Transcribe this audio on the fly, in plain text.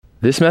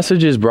This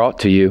message is brought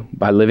to you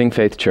by Living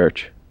Faith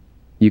Church.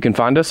 You can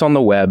find us on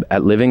the web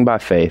at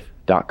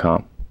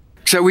livingbyfaith.com.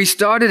 So we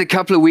started a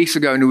couple of weeks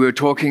ago, and we were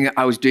talking.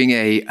 I was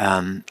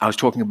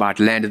talking about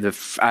land of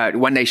the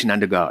one nation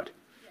under God,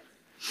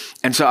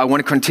 and so I want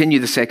to continue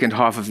the second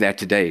half of that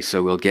today.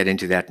 So we'll get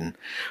into that and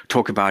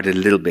talk about it a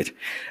little bit.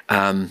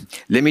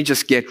 Let me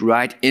just get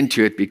right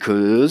into it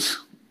because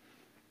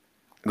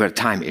I've got a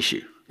time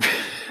issue.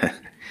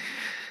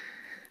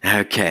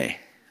 Okay.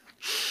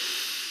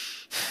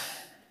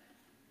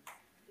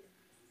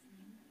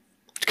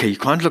 Okay, you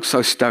can't look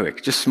so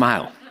stoic. Just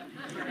smile.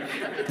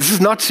 This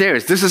is not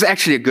serious. This is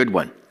actually a good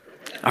one.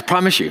 I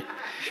promise you.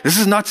 This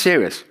is not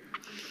serious.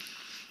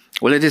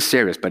 Well, it is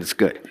serious, but it's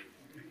good.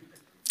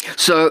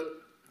 So,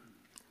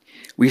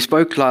 we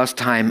spoke last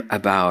time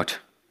about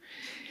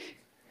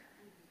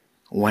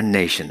one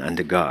nation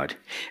under God.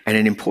 And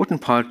an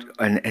important part,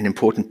 an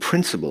important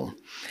principle,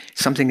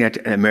 something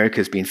that America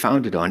has been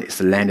founded on, is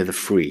the land of the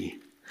free.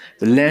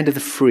 The land of the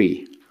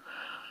free.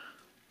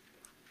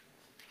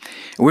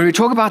 When we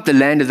talk about the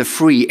land of the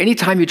free,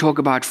 anytime you talk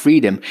about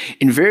freedom,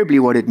 invariably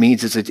what it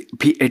means is that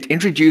it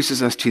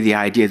introduces us to the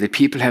idea that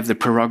people have the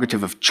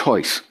prerogative of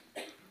choice.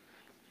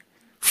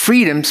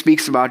 Freedom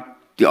speaks about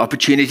the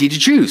opportunity to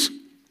choose.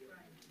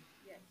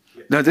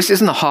 No, this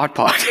isn't the hard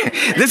part.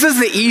 This is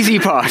the easy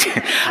part.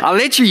 I'll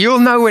let you'll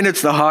know when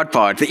it's the hard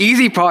part. The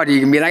easy part,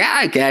 you can be like,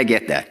 okay, I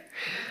get that.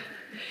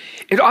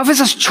 It offers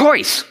us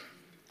choice.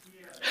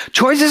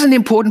 Choice is an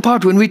important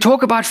part. When we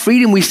talk about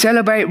freedom, we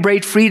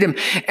celebrate freedom,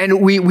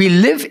 and we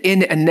live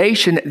in a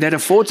nation that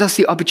affords us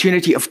the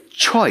opportunity of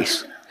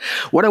choice.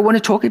 What I want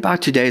to talk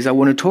about today is I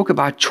want to talk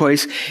about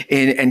choice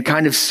and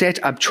kind of set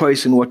up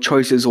choice and what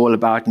choice is all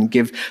about and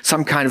give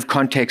some kind of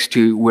context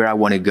to where I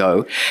want to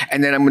go.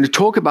 And then I'm going to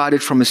talk about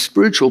it from a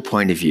spiritual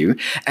point of view.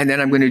 And then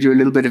I'm going to do a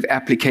little bit of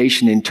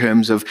application in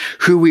terms of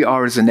who we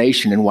are as a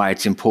nation and why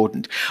it's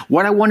important.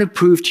 What I want to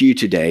prove to you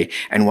today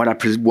and what I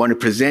want to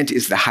present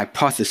is the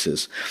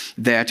hypothesis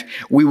that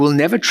we will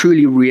never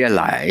truly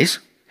realize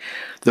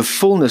the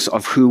fullness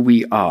of who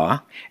we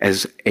are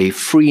as a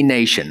free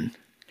nation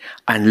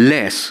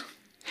unless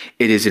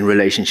it is in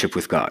relationship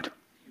with God.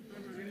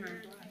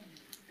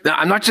 Now,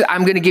 I'm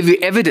going to give you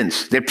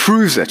evidence that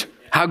proves it.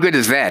 How good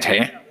is that,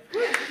 hey?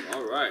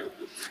 All right.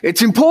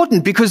 It's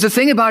important because the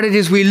thing about it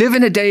is we live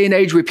in a day and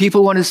age where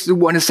people want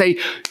to say,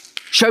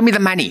 show me the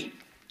money.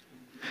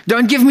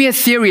 Don't give me a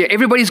theory.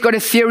 Everybody's got a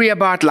theory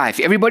about life.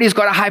 Everybody's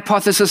got a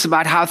hypothesis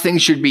about how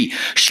things should be.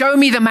 Show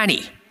me the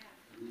money.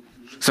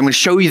 So I'm going to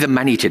show you the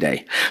money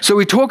today. So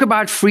we talk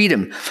about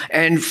freedom,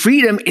 and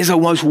freedom is a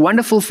most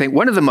wonderful thing.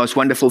 One of the most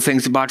wonderful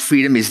things about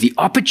freedom is the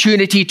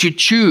opportunity to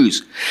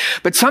choose.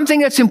 But something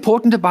that's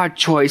important about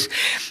choice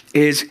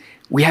is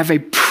we have a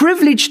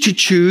privilege to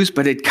choose,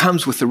 but it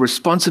comes with the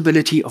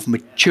responsibility of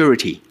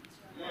maturity.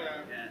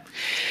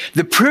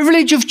 The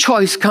privilege of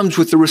choice comes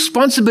with the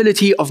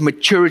responsibility of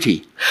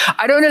maturity.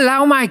 I don't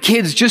allow my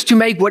kids just to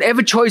make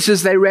whatever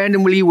choices they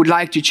randomly would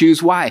like to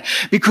choose. Why?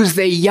 Because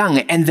they're young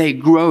and they're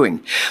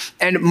growing.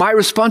 And my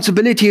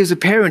responsibility as a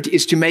parent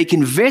is to make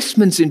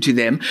investments into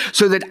them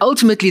so that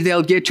ultimately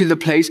they'll get to the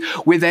place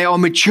where they are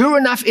mature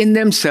enough in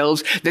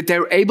themselves that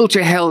they're able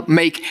to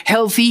make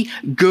healthy,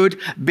 good,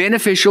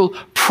 beneficial,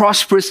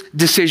 prosperous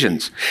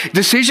decisions.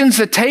 Decisions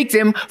that take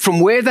them from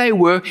where they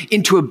were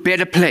into a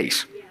better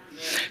place.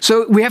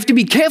 So we have to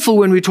be careful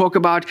when we talk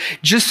about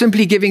just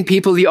simply giving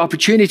people the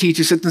opportunity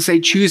to sit and say,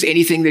 choose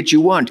anything that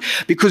you want.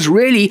 Because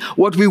really,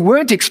 what we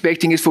weren't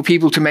expecting is for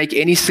people to make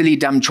any silly,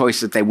 dumb choice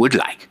that they would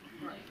like.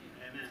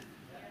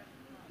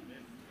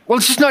 Well,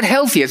 it's just not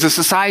healthy as a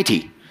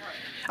society.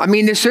 I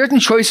mean, there's certain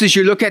choices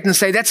you look at and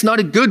say, that's not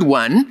a good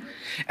one,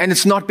 and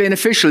it's not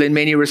beneficial in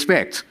many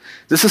respects.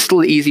 This is still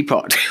the easy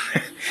part.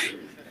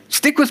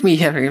 Stick with me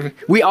here.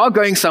 We are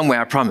going somewhere,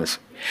 I promise.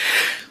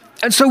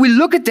 And so we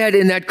look at that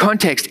in that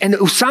context, and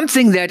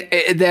something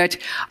that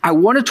I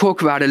want to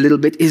talk about a little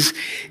bit is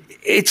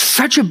it's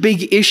such a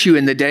big issue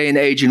in the day and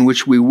age in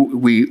which we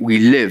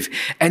live,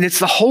 and it's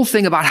the whole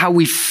thing about how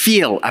we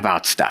feel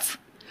about stuff.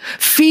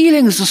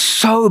 Feelings are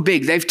so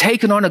big. They've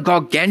taken on a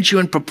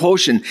gargantuan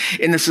proportion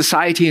in the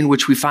society in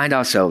which we find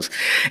ourselves.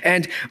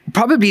 And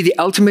probably the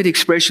ultimate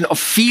expression of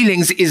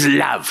feelings is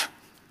love.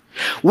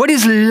 What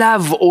is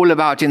love all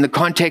about in the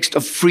context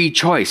of free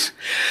choice?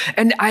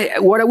 And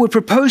what I would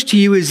propose to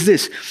you is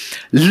this.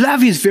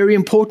 Love is very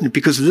important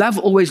because love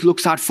always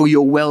looks out for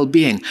your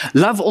well-being.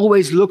 Love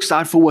always looks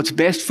out for what's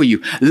best for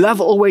you.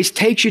 Love always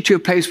takes you to a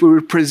place where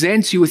it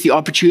presents you with the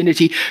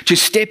opportunity to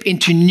step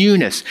into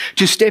newness,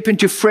 to step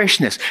into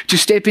freshness, to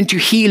step into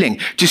healing,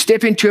 to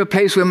step into a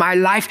place where my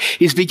life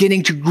is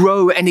beginning to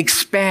grow and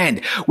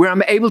expand, where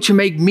I'm able to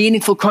make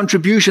meaningful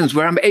contributions,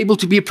 where I'm able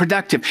to be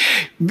productive.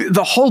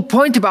 The whole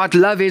point about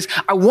love is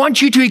I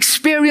want you to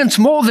experience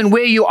more than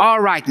where you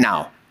are right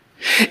now.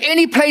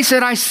 Any place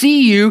that I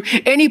see you,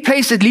 any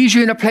place that leaves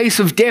you in a place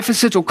of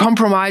deficit or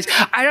compromise,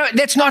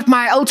 that's not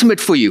my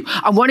ultimate for you.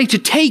 I'm wanting to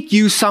take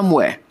you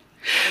somewhere.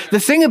 The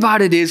thing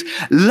about it is,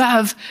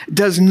 love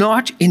does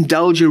not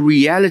indulge a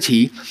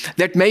reality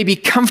that may be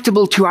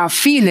comfortable to our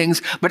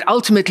feelings, but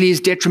ultimately is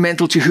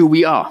detrimental to who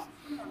we are.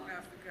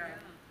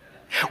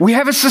 We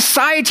have a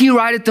society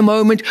right at the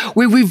moment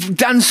where we've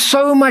done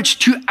so much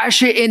to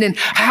usher in, and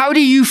how do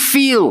you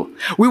feel?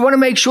 We want to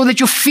make sure that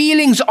your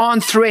feelings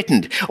aren't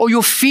threatened or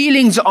your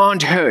feelings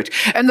aren't hurt.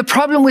 And the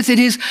problem with it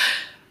is,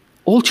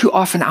 all too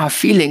often our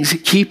feelings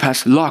keep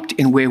us locked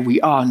in where we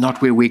are,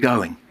 not where we're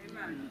going.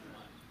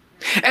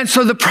 And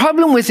so the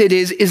problem with it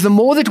is the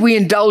more that we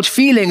indulge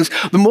feelings,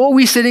 the more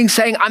we're sitting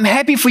saying, I'm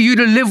happy for you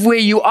to live where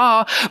you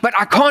are, but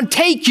I can't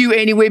take you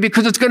anywhere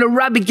because it's going to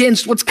rub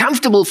against what's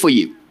comfortable for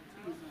you.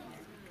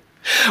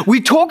 We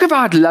talk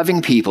about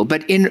loving people,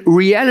 but in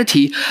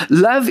reality,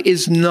 love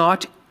is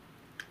not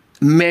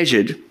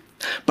measured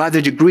by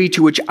the degree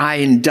to which I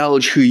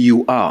indulge who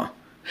you are.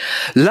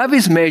 Love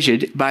is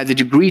measured by the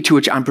degree to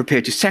which I'm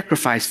prepared to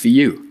sacrifice for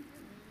you.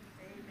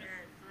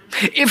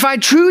 If I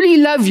truly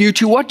love you,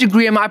 to what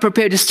degree am I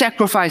prepared to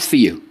sacrifice for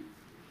you?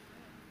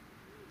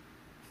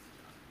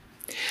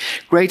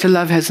 Greater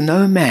love has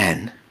no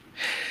man,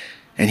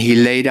 and he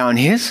laid down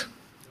his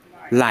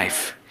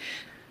life.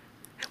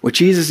 What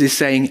Jesus is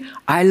saying,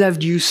 I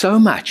loved you so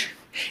much,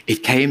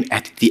 it came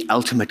at the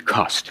ultimate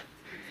cost.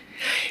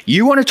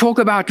 You want to talk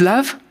about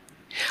love?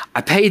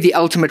 I paid the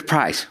ultimate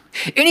price.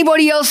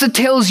 Anybody else that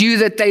tells you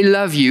that they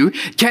love you,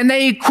 can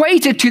they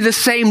equate it to the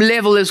same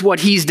level as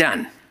what he's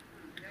done?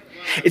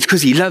 It's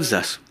because he loves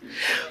us.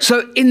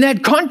 So in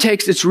that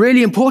context, it's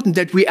really important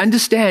that we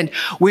understand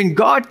when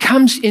God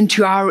comes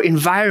into our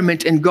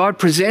environment and God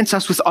presents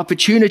us with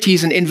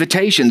opportunities and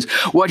invitations,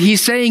 what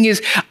he's saying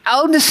is,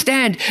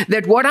 understand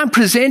that what I'm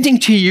presenting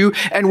to you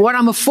and what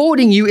I'm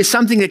affording you is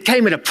something that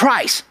came at a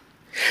price.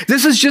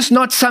 This is just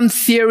not some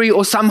theory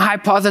or some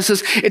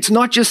hypothesis. It's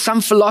not just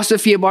some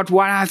philosophy about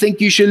what I think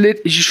you should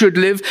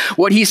live.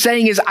 What he's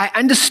saying is, I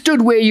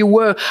understood where you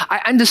were.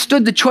 I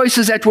understood the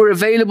choices that were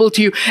available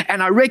to you.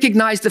 And I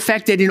recognized the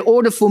fact that in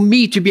order for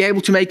me to be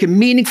able to make a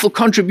meaningful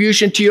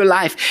contribution to your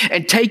life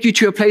and take you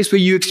to a place where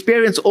you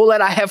experience all that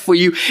I have for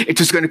you, it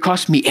was going to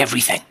cost me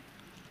everything.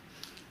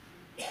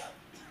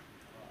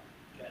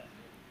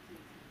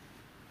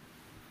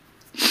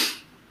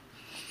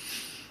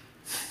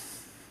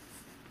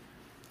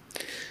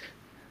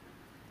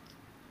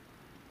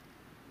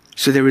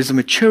 So there is a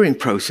maturing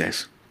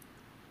process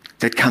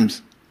that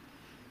comes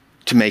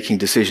to making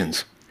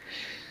decisions.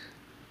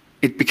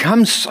 It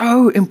becomes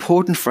so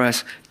important for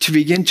us to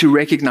begin to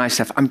recognize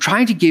stuff. I'm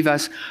trying to give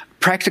us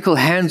practical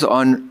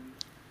hands-on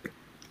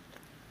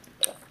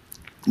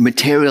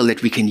material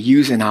that we can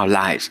use in our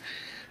lives.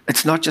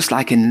 It's not just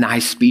like a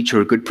nice speech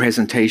or a good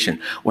presentation.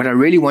 What I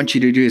really want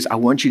you to do is I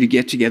want you to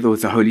get together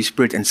with the Holy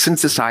Spirit and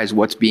synthesize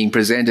what's being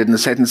presented in the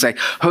set and say,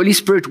 Holy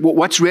Spirit,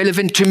 what's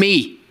relevant to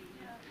me?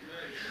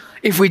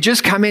 If we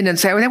just come in and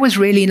say, well, that was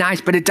really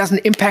nice, but it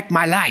doesn't impact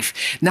my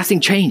life, nothing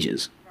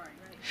changes.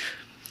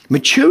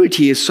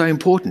 Maturity is so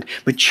important.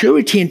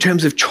 Maturity in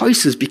terms of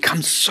choices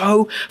becomes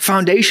so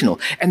foundational.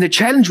 And the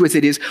challenge with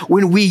it is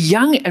when we're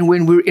young and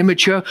when we're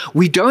immature,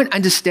 we don't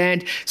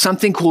understand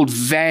something called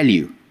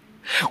value.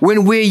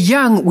 When we're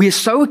young, we're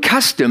so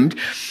accustomed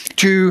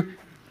to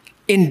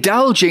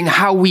indulging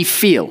how we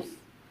feel.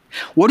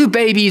 What do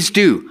babies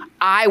do?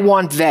 I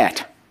want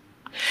that.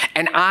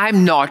 And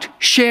I'm not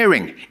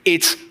sharing.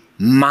 It's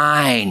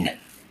mine.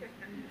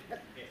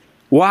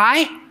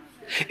 Why?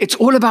 It's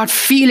all about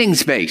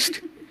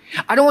feelings-based.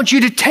 I don't want you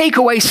to take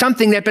away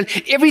something but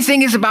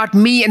everything is about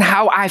me and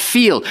how I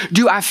feel.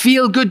 Do I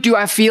feel good? Do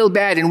I feel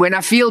bad? And when I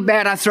feel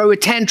bad, I throw a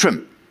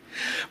tantrum.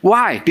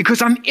 Why?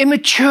 Because I'm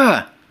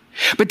immature.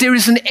 But there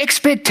is an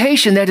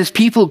expectation that as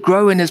people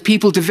grow and as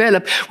people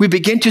develop, we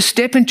begin to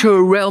step into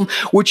a realm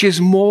which is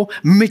more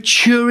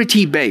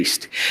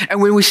maturity-based.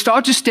 And when we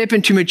start to step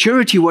into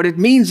maturity, what it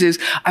means is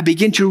I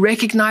begin to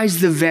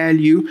recognize the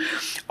value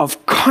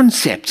of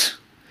concepts.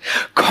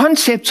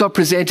 Concepts are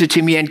presented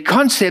to me, and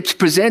concepts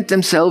present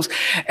themselves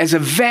as a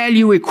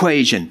value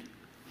equation.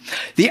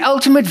 The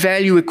ultimate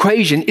value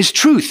equation is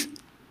truth.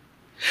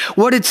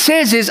 What it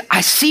says is, I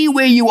see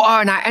where you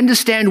are and I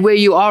understand where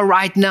you are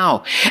right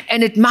now.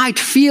 And it might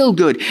feel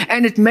good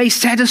and it may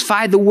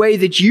satisfy the way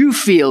that you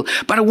feel.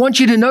 But I want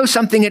you to know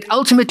something, that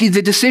ultimately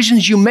the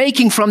decisions you're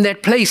making from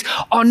that place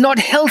are not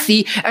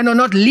healthy and are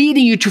not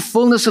leading you to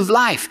fullness of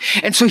life.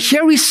 And so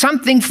here is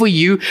something for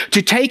you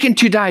to take and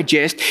to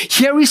digest.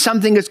 Here is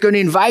something that's going to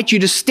invite you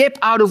to step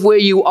out of where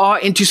you are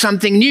into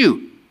something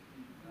new.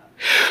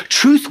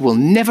 Truth will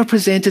never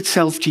present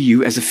itself to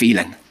you as a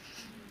feeling.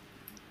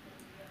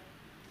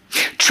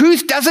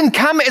 Truth doesn't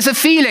come as a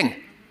feeling.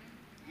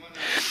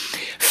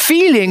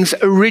 Feelings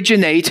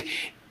originate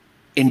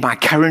in my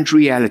current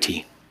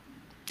reality.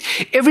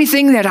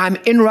 Everything that I'm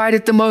in right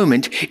at the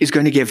moment is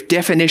going to give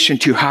definition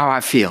to how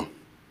I feel.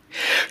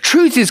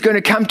 Truth is going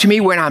to come to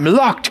me when I'm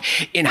locked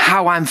in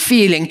how I'm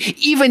feeling,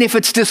 even if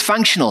it's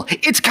dysfunctional.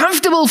 It's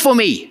comfortable for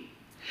me.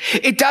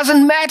 It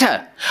doesn't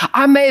matter.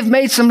 I may have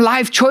made some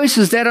life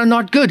choices that are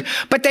not good,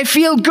 but they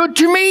feel good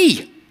to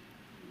me.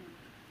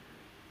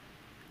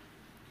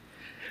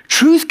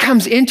 Truth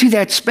comes into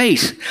that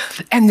space,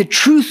 and the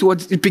truth,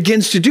 what it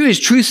begins to do is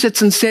truth sits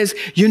and says,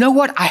 you know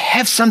what? I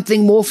have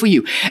something more for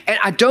you. And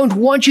I don't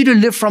want you to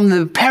live from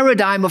the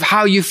paradigm of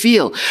how you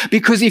feel,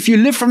 because if you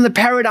live from the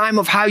paradigm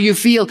of how you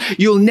feel,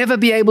 you'll never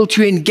be able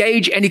to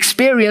engage and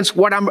experience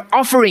what I'm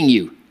offering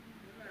you.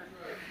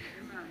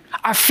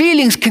 Our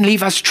feelings can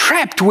leave us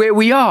trapped where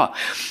we are.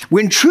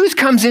 When truth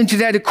comes into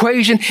that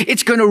equation,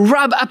 it's going to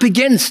rub up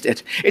against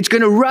it. It's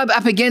going to rub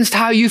up against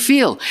how you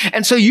feel.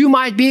 And so you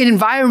might be in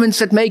environments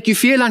that make you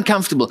feel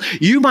uncomfortable.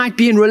 You might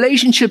be in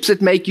relationships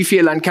that make you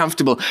feel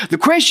uncomfortable. The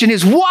question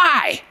is,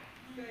 why?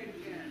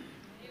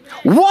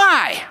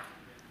 Why?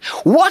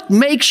 What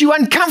makes you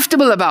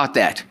uncomfortable about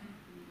that?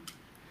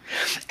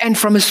 And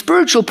from a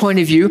spiritual point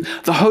of view,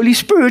 the Holy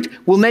Spirit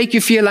will make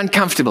you feel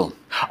uncomfortable.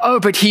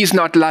 Oh, but he's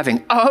not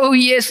loving. Oh,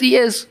 yes, he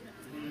is.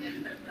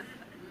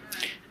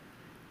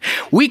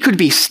 We could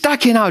be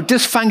stuck in our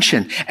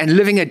dysfunction and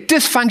living a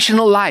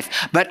dysfunctional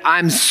life, but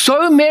I'm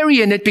so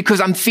merry in it because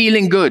I'm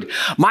feeling good.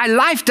 My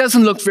life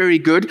doesn't look very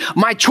good.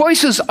 My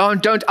choices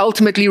don't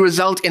ultimately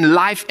result in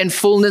life and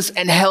fullness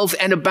and health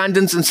and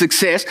abundance and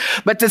success.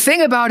 But the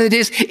thing about it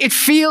is, it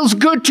feels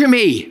good to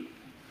me.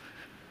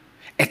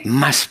 It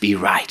must be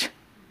right.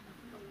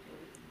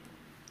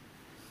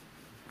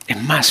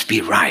 It must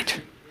be right.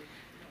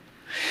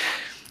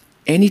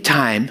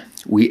 Anytime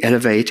we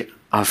elevate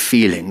our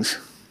feelings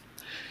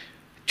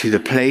to the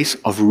place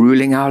of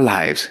ruling our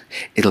lives,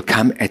 it'll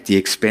come at the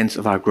expense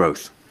of our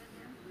growth.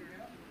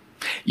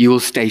 You will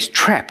stay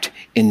trapped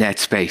in that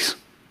space.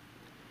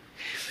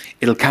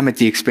 It'll come at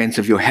the expense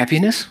of your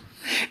happiness.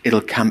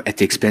 It'll come at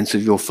the expense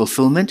of your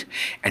fulfillment.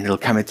 And it'll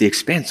come at the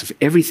expense of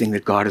everything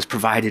that God has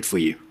provided for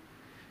you.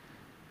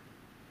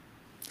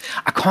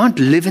 I can't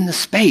live in the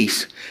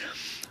space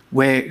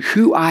where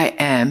who I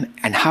am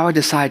and how I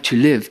decide to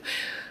live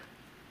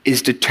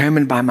is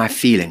determined by my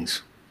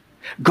feelings.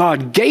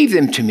 God gave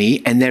them to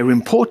me and they're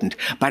important,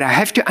 but I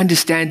have to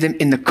understand them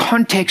in the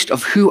context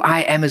of who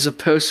I am as a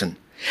person.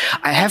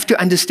 I have to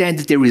understand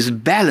that there is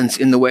balance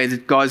in the way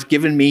that God's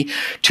given me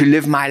to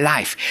live my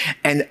life.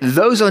 And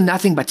those are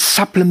nothing but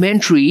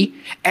supplementary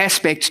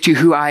aspects to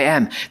who I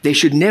am. They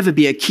should never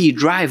be a key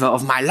driver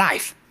of my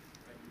life.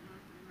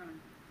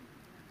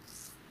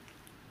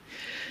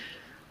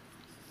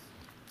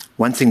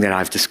 One thing that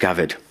I've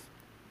discovered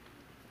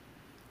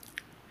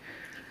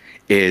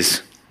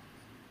is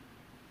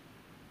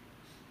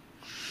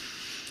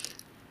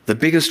the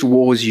biggest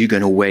wars you're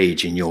going to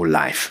wage in your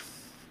life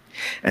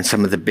and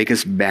some of the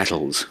biggest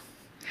battles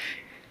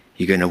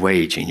you're going to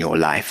wage in your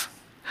life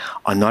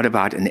are not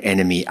about an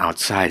enemy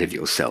outside of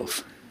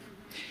yourself,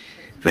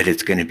 but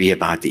it's going to be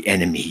about the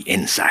enemy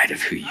inside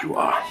of who you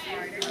are.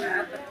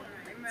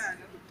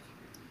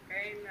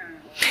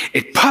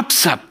 It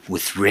pops up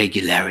with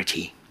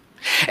regularity.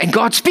 And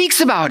God speaks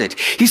about it.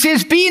 He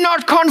says, be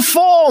not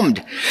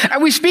conformed.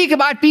 And we speak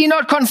about be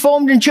not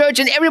conformed in church,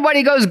 and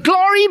everybody goes,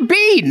 glory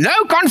be, no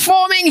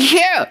conforming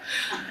here.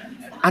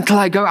 Until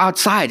I go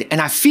outside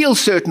and I feel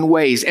certain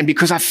ways. And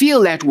because I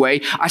feel that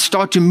way, I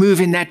start to move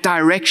in that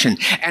direction.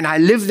 And I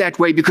live that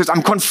way because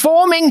I'm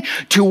conforming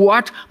to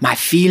what my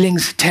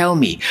feelings tell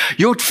me.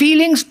 Your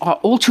feelings are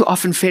all too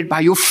often fed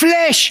by your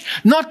flesh,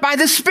 not by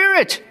the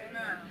Spirit.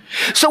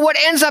 So what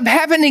ends up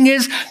happening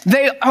is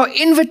they are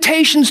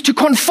invitations to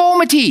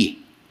conformity.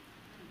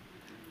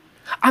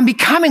 I'm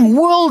becoming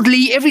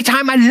worldly every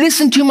time I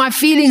listen to my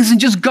feelings and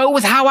just go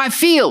with how I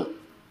feel.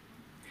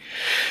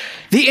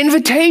 The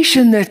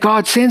invitation that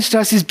God sends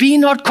to us is be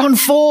not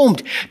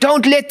conformed.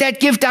 Don't let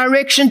that give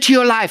direction to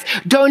your life.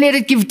 Don't let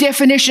it give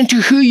definition to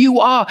who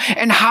you are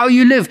and how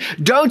you live.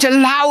 Don't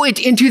allow it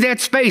into that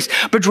space,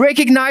 but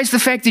recognize the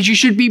fact that you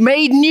should be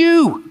made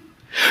new.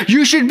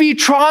 You should be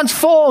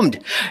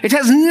transformed. It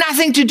has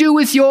nothing to do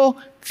with your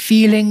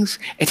feelings.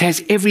 It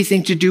has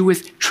everything to do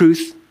with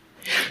truth.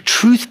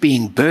 Truth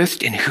being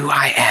birthed in who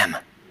I am.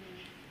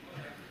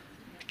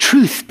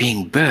 Truth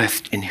being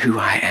birthed in who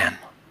I am.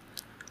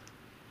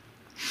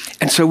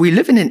 And so we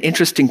live in an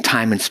interesting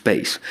time and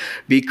space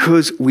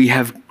because we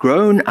have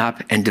grown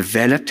up and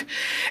developed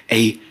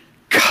a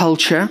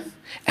culture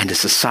and a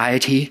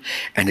society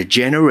and a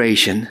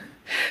generation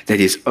that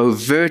is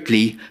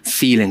overtly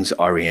feelings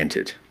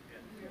oriented.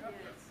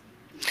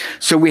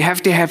 So we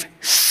have to have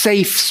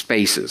safe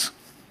spaces.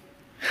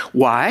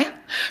 Why?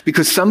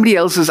 Because somebody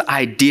else's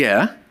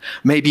idea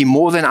may be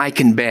more than I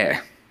can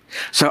bear.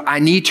 So I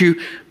need to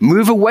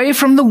move away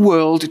from the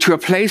world to a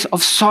place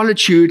of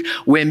solitude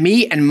where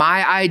me and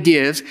my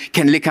ideas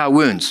can lick our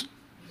wounds.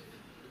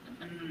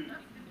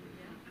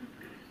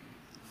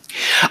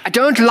 I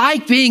don't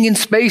like being in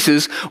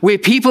spaces where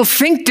people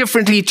think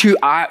differently to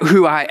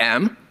who I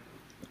am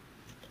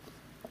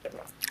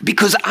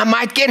because I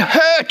might get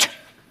hurt.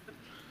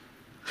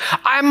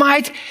 I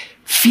might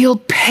feel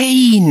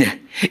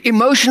pain,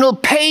 emotional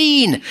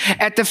pain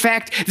at the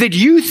fact that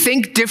you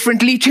think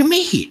differently to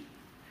me.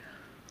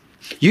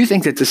 You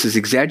think that this is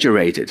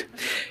exaggerated.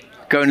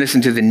 Go and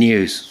listen to the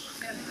news.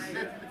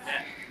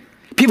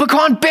 People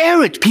can't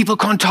bear it. People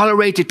can't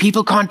tolerate it.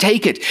 People can't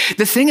take it.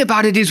 The thing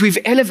about it is we've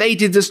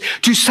elevated this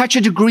to such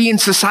a degree in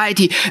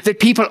society that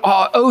people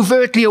are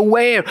overtly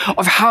aware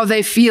of how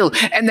they feel,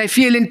 and they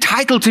feel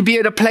entitled to be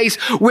at a place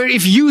where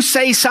if you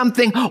say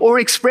something or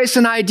express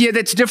an idea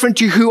that's different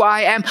to who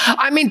I am,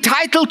 I'm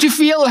entitled to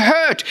feel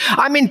hurt.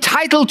 I'm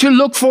entitled to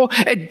look for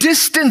a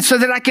distance so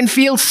that I can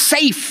feel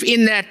safe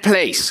in that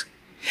place.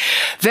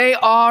 They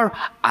are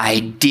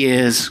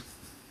ideas.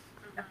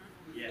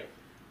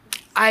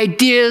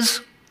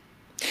 Ideas.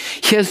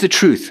 Here's the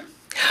truth.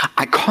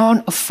 I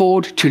can't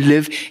afford to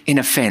live in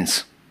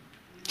offense.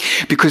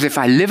 Because if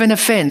I live in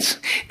offense,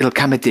 it'll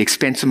come at the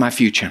expense of my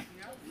future.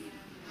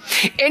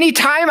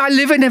 Anytime I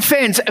live in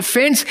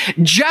offense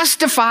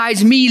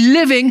justifies me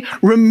living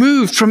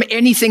removed from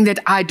anything that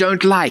I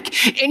don't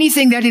like,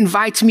 anything that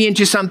invites me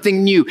into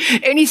something new,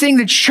 anything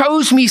that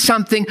shows me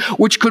something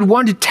which could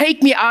want to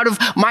take me out of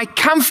my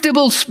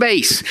comfortable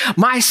space,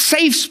 my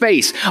safe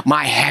space,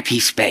 my happy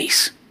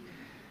space.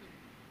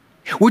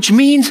 Which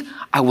means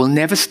I will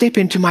never step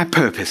into my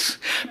purpose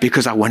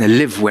because I want to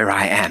live where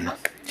I am.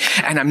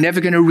 And I'm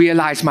never going to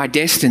realize my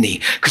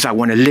destiny because I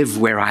want to live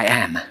where I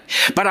am.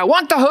 But I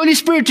want the Holy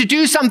Spirit to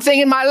do something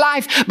in my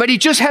life, but He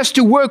just has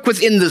to work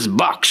within this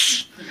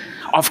box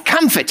of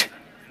comfort.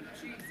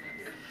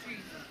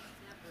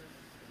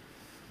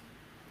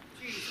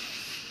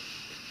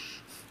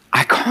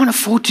 I can't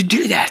afford to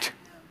do that.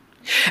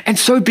 And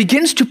so it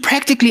begins to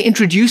practically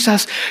introduce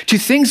us to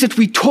things that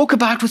we talk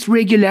about with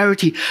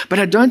regularity, but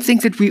I don't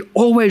think that we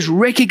always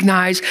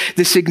recognize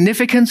the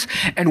significance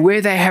and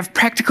where they have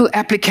practical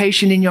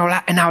application in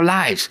our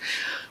lives.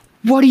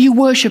 What do you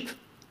worship?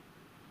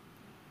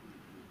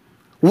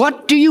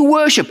 What do you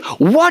worship?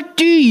 What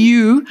do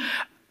you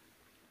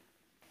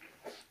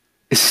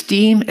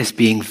esteem as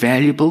being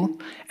valuable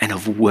and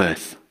of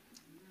worth?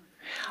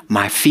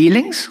 My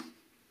feelings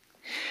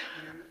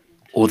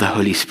or the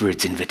Holy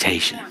Spirit's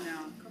invitation?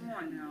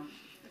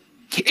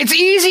 It's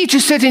easy to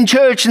sit in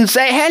church and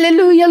say,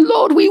 hallelujah,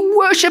 Lord, we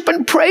worship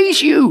and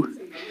praise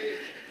you.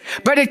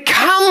 But it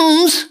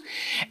comes,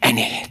 and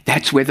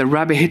that's where the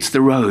rubber hits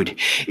the road,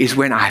 is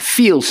when I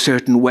feel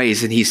certain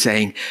ways and He's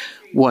saying,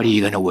 what are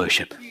you going to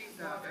worship?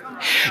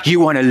 You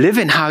want to live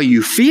in how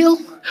you feel,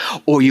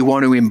 or you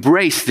want to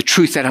embrace the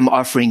truth that I'm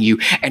offering you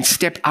and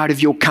step out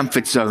of your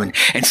comfort zone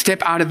and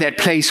step out of that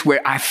place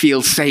where I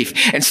feel safe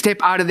and step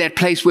out of that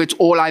place where it's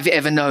all I've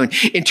ever known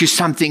into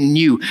something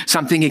new,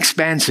 something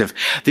expansive.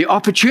 The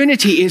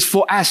opportunity is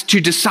for us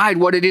to decide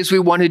what it is we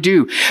want to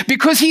do,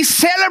 because He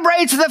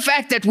celebrates the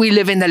fact that we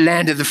live in the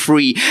land of the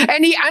free,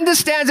 and He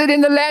understands that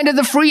in the land of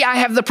the free I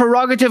have the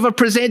prerogative of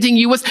presenting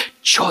you with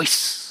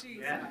choice.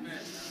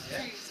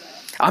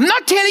 I'm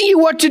not telling you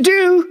what to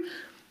do,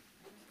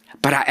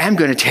 but I am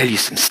going to tell you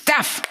some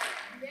stuff.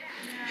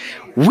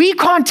 We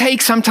can't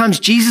take sometimes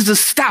Jesus'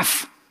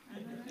 stuff.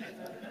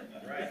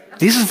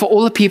 This is for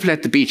all the people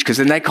at the beach, because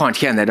then they can't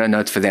hear and they don't know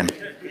it's for them.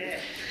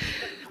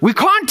 We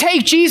can't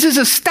take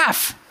Jesus'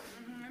 stuff.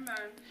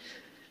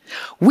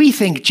 We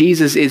think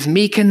Jesus is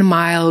meek and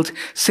mild,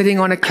 sitting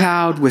on a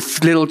cloud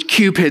with little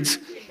cupids.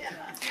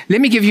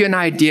 Let me give you an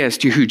idea as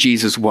to who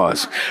Jesus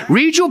was.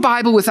 Read your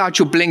Bible without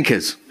your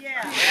blinkers.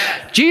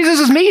 Jesus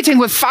is meeting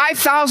with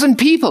 5,000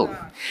 people.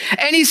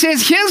 And He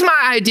says, here's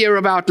my idea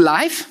about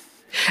life.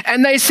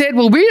 And they said,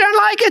 well, we don't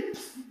like it.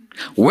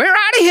 We're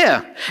out of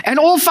here. And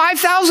all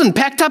 5,000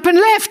 packed up and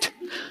left.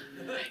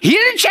 He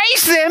didn't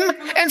chase them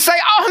and say,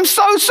 oh, I'm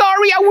so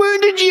sorry I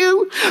wounded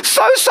you.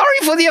 So sorry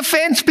for the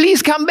offense.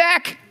 Please come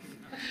back.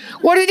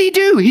 What did He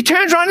do? He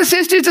turns around and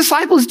says to His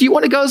disciples, do you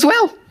want to go as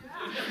well?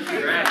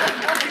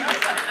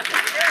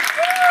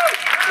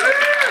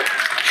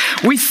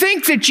 We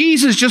think that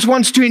Jesus just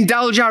wants to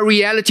indulge our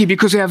reality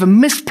because we have a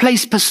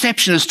misplaced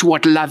perception as to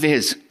what love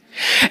is.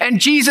 And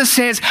Jesus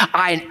says,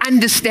 I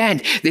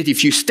understand that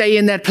if you stay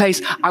in that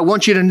place, I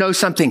want you to know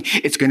something.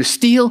 It's going to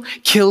steal,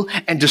 kill,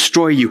 and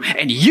destroy you.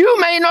 And you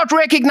may not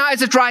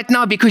recognize it right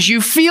now because you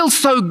feel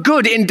so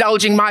good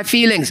indulging my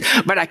feelings.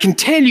 But I can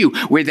tell you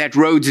where that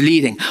road's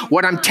leading.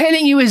 What I'm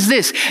telling you is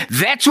this.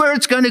 That's where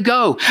it's going to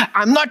go.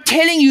 I'm not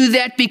telling you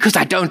that because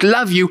I don't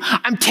love you.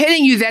 I'm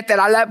telling you that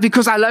I love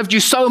because I loved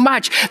you so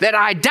much that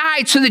I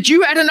died so that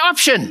you had an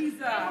option.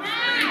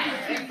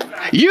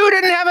 You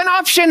didn't have an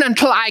option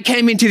until I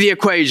came into the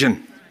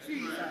equation.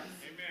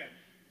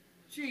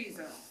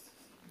 Jesus.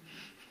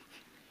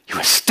 You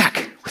were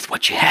stuck with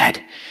what you had.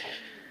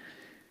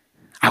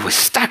 I was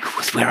stuck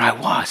with where I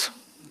was.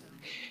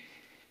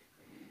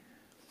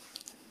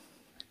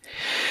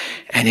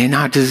 And in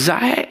our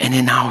desire and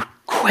in our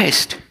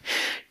quest,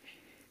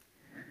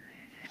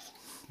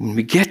 when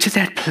we get to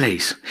that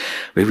place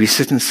where we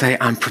sit and say,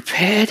 I'm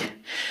prepared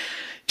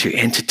to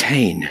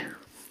entertain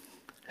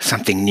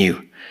something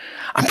new.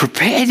 I'm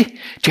prepared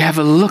to have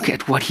a look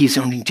at what He's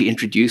going to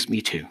introduce me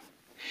to.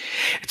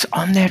 It's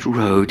on that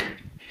road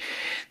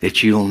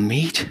that you'll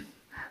meet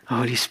the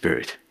Holy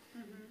Spirit.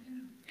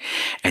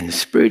 And the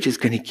Spirit is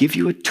going to give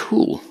you a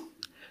tool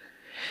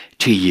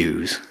to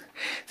use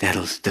that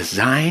is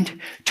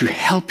designed to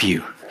help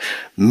you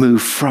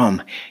move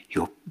from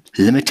your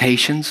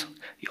limitations,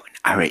 your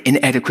our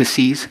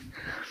inadequacies,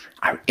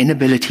 our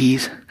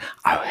inabilities,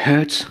 our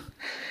hurts,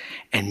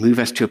 and move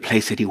us to a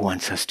place that he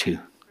wants us to.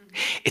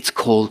 It's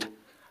called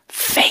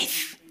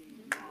faith.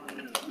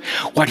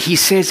 What he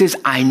says is,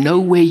 I know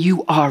where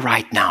you are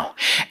right now,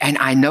 and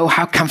I know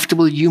how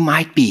comfortable you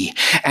might be,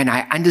 and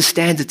I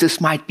understand that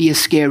this might be a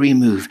scary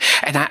move,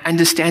 and I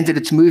understand that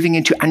it's moving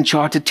into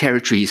uncharted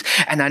territories,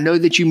 and I know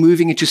that you're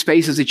moving into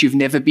spaces that you've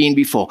never been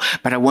before,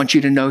 but I want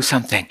you to know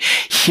something.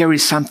 Here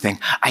is something.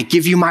 I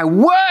give you my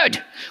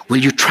word. Will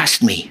you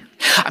trust me?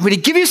 I'm going to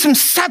give you some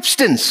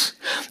substance.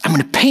 I'm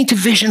going to paint a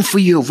vision for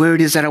you of where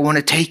it is that I want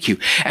to take you.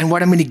 And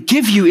what I'm going to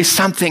give you is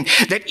something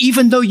that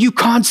even though you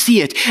can't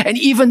see it, and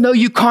even though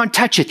you can't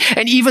touch it,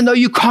 and even though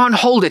you can't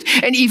hold it,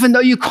 and even though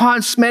you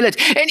can't smell it,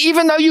 and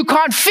even though you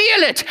can't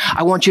feel it,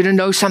 I want you to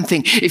know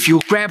something. If you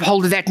grab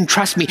hold of that and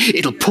trust me,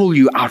 it'll pull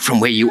you out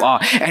from where you are,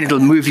 and it'll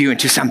move you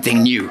into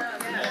something new.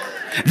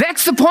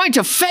 That's the point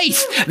of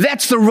faith.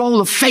 That's the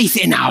role of faith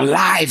in our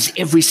lives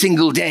every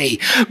single day.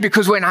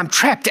 Because when I'm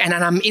trapped and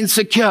I'm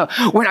insecure,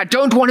 when I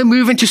don't want to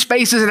move into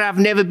spaces that I've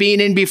never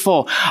been in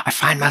before, I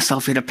find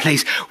myself in a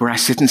place where I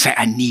sit and say,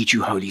 I need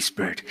you, Holy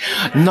Spirit.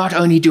 Not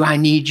only do I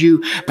need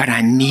you, but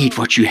I need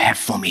what you have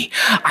for me.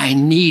 I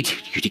need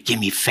you to give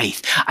me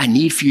faith. I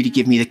need for you to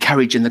give me the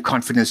courage and the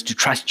confidence to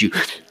trust you,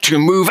 to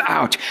move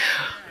out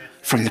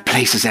from the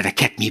places that have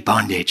kept me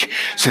bondage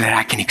so that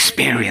I can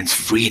experience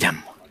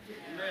freedom.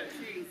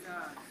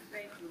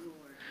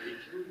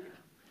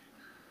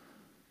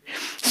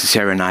 So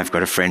Sarah and I have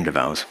got a friend of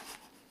ours,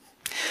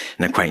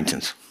 an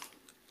acquaintance.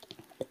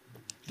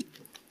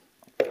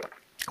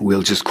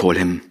 We'll just call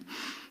him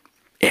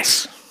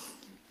S.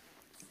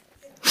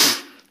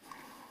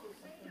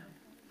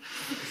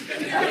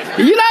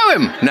 You know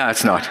him? No,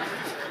 it's not.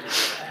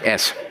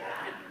 S.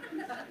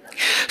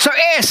 So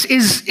S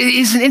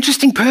is an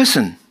interesting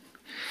person.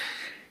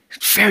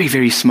 Very,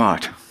 very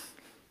smart.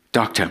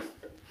 Doctor.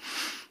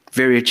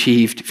 Very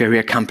achieved, very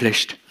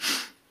accomplished.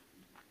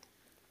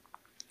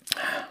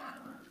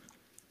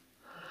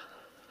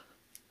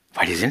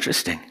 But it's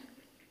interesting,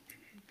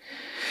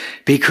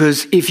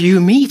 because if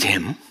you meet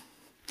him,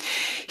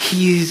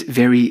 he's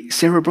very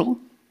cerebral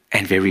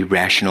and very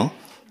rational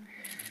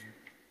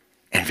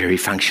and very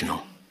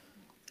functional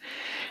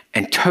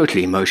and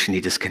totally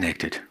emotionally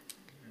disconnected.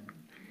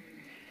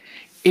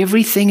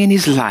 Everything in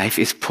his life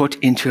is put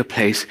into a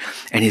place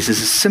and is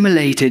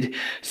assimilated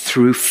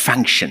through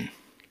function.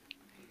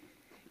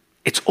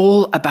 It's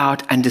all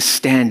about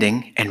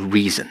understanding and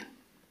reason.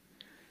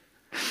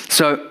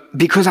 So,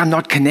 because I'm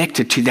not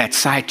connected to that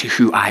side to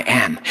who I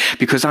am,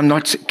 because I'm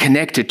not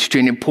connected to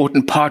an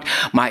important part,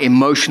 my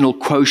emotional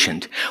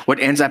quotient, what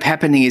ends up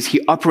happening is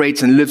he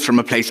operates and lives from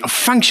a place of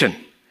function.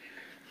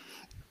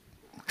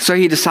 So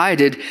he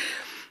decided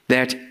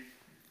that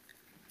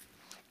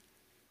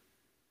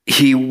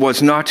he was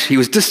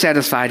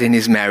dissatisfied in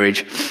his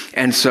marriage,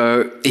 and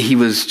so he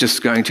was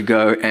just going to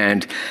go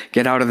and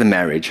get out of the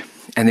marriage.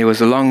 And there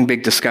was a long,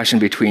 big discussion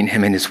between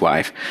him and his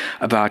wife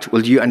about,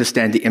 well, do you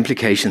understand the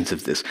implications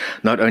of this?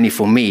 Not only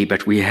for me,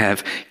 but we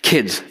have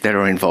kids that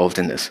are involved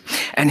in this.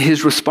 And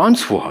his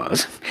response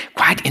was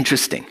quite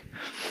interesting.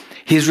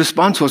 His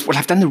response was, well,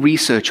 I've done the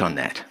research on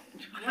that.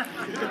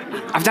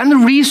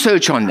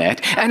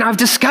 And I've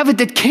discovered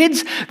that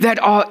kids that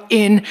are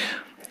in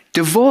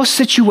divorce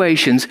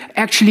situations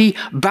actually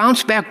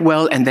bounce back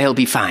well and they'll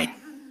be fine.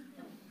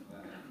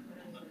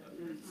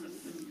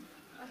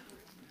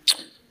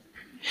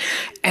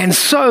 And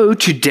so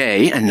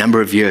today, a number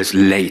of years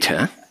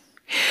later,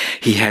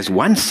 he has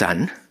one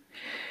son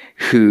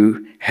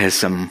who has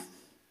some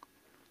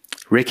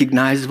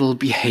recognizable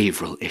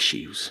behavioral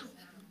issues.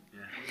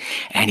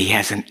 And he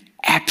has an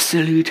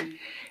absolute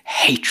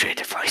hatred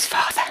for his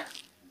father.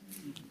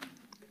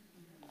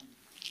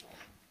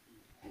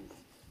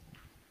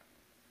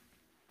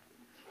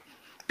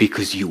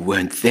 Because you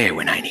weren't there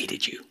when I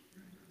needed you.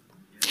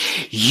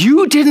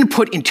 You didn't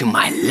put into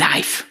my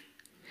life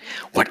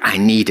what I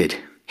needed.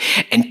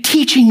 And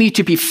teaching me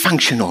to be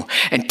functional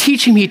and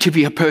teaching me to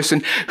be a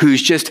person who's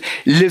just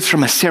lives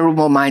from a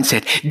cerebral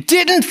mindset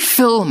didn't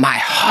fill my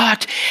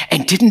heart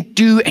and didn't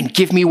do and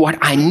give me what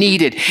I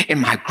needed in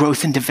my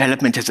growth and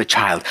development as a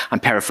child. I'm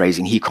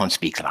paraphrasing. He can't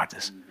speak like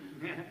this.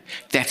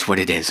 That's what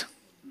it is.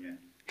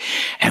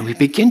 And we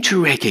begin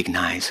to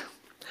recognize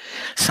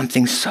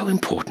something so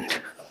important.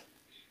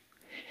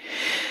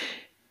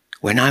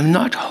 When I'm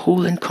not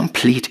whole and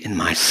complete in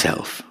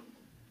myself,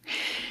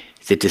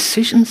 the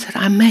decisions that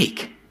I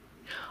make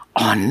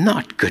are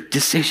not good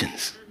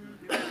decisions.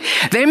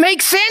 They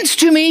make sense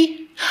to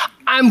me.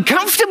 I'm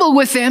comfortable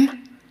with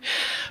them,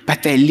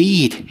 but they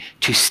lead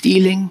to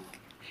stealing,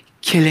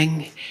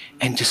 killing,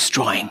 and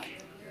destroying.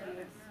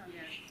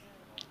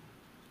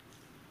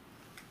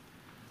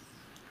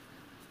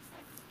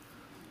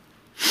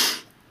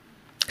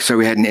 So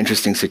we had an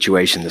interesting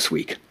situation this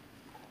week.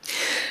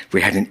 We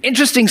had an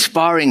interesting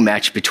sparring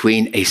match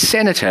between a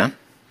senator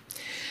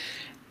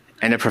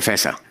and a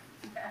professor.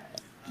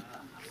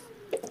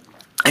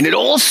 And it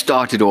all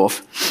started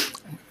off,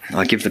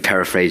 I'll give the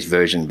paraphrased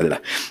version.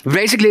 But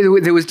basically,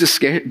 there was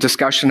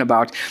discussion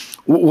about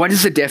what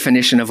is the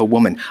definition of a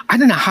woman. I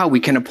don't know how we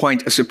can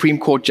appoint a Supreme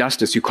Court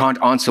justice who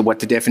can't answer what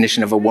the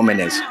definition of a woman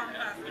is.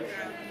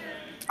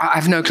 I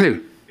have no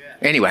clue.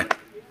 Anyway,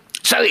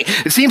 so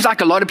it seems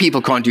like a lot of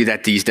people can't do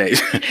that these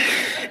days.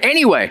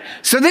 Anyway,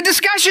 so the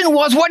discussion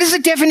was, what is the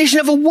definition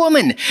of a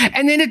woman?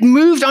 And then it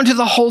moved on to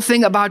the whole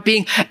thing about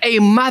being a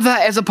mother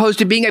as opposed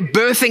to being a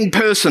birthing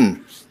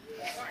person.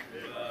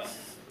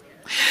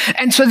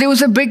 And so there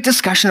was a big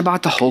discussion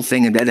about the whole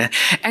thing,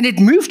 and it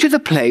moved to the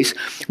place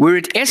where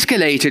it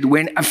escalated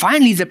when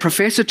finally the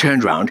professor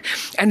turned around,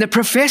 and the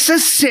professor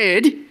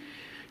said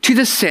to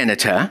the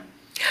senator,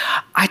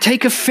 I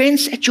take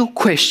offense at your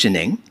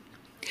questioning.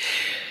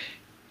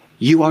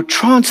 You are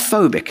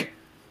transphobic.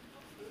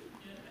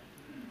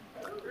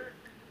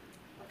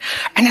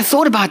 And I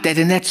thought about that,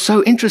 and that's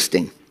so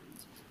interesting.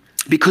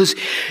 Because,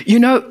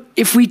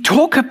 if we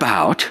talk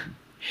about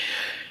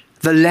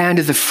the land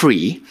of the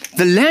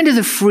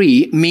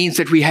free means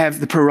that we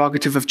have the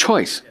prerogative of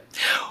choice.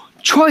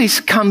 Choice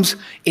comes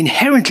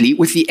inherently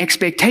with the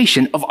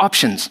expectation of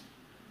options.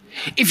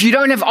 If you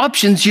don't have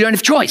options, you don't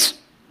have choice.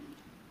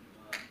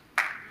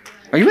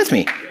 Are you with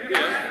me?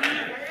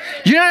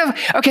 You don't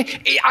have, okay,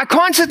 I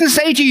can't sit and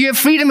say to you, you have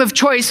freedom of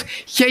choice.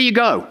 Here you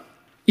go.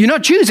 You're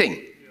not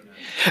choosing.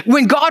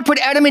 When God put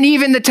Adam and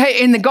Eve in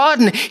the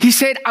garden, he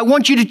said, I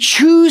want you to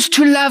choose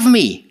to love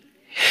me.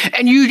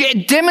 And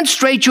you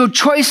demonstrate your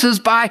choices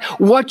by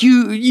what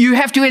you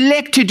have to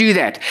elect to do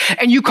that.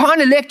 And you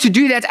can't elect to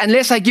do that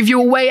unless I give you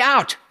a way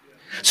out.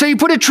 So you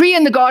put a tree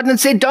in the garden and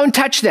said, don't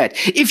touch that.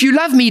 If you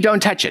love me,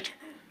 don't touch it.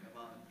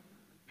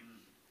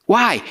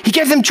 Why? He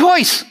gave them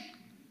choice.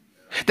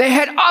 They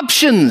had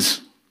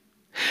options.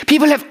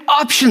 People have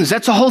options.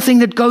 That's the whole thing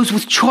that goes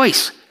with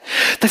choice.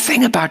 The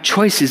thing about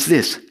choice is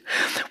this.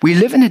 We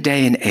live in a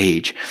day and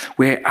age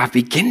where I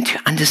begin to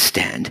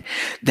understand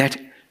that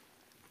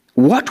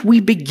what we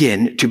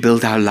begin to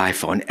build our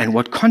life on and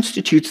what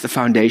constitutes the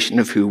foundation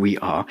of who we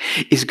are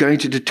is going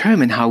to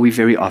determine how we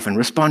very often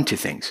respond to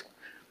things.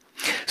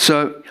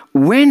 So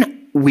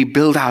when we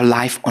build our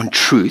life on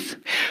truth,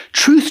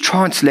 truth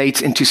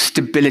translates into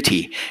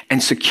stability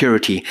and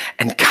security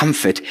and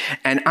comfort,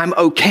 and I'm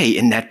okay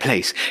in that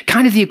place.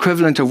 Kind of the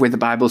equivalent of where the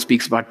Bible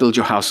speaks about build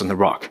your house on the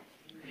rock.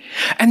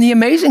 And the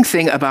amazing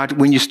thing about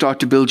when you start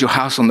to build your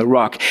house on the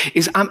rock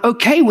is I'm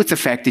okay with the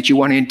fact that you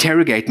want to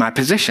interrogate my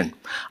position.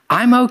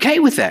 I'm okay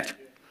with that.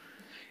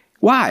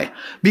 Why?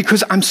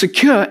 Because I'm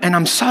secure and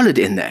I'm solid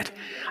in that.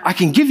 I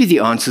can give you the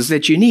answers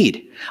that you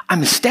need.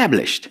 I'm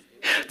established.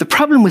 The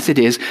problem with it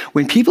is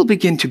when people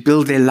begin to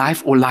build their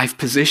life or life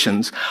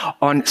positions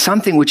on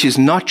something which is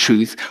not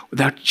truth,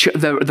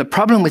 the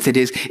problem with it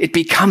is it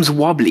becomes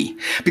wobbly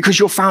because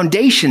your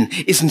foundation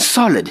isn't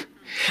solid.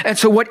 And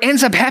so what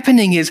ends up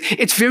happening is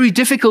it's very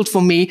difficult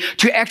for me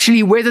to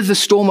actually weather the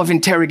storm of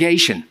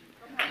interrogation.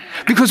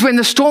 Because when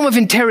the storm of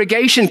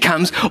interrogation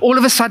comes, all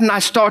of a sudden I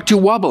start to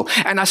wobble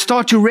and I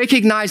start to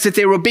recognize that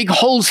there are big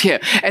holes here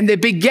and there are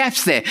big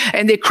gaps there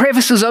and there are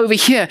crevices over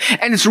here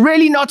and it's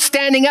really not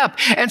standing up.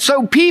 And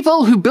so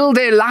people who build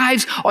their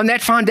lives on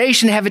that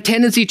foundation have a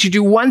tendency to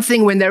do one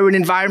thing when they're in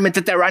an environment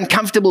that they're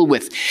uncomfortable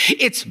with.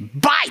 It's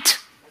bite.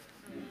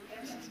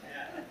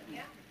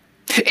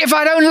 If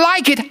I don't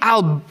like it,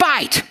 I'll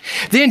bite.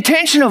 The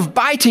intention of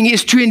biting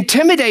is to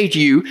intimidate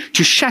you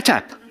to shut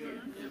up.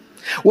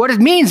 What it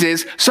means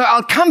is, so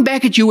I'll come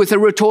back at you with a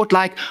retort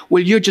like,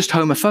 well, you're just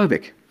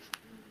homophobic.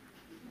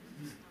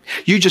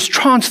 You're just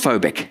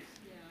transphobic.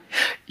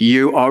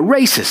 You are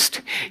racist.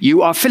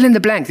 You are fill in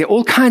the blank. There are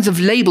all kinds of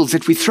labels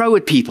that we throw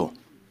at people.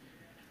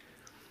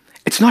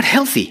 It's not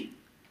healthy.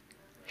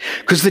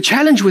 Because the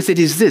challenge with it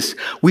is this.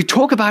 We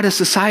talk about a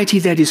society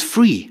that is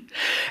free.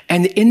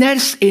 And in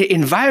that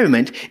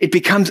environment, it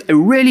becomes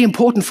really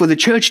important for the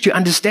church to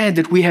understand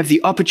that we have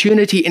the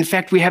opportunity, in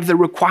fact, we have the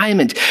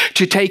requirement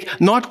to take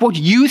not what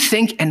you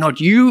think and not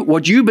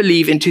what you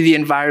believe into the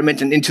environment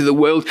and into the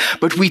world,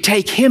 but we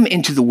take him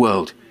into the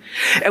world.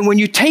 And when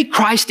you take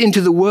Christ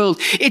into the world,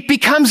 it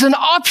becomes an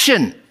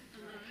option.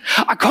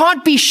 I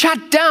can't be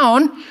shut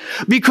down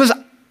because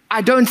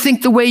I don't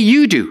think the way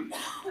you do.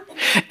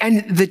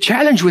 And the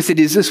challenge with it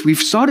is this. We've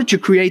started to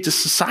create a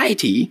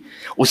society,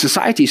 or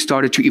society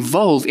started to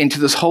evolve into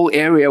this whole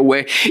area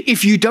where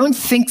if you don't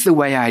think the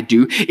way I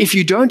do, if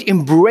you don't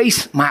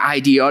embrace my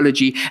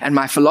ideology and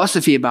my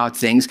philosophy about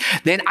things,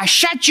 then I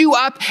shut you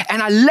up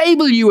and I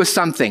label you as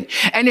something.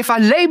 And if I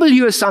label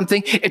you as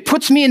something, it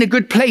puts me in a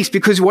good place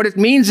because what it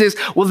means is,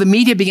 well, the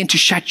media begin to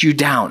shut you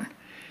down.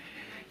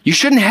 You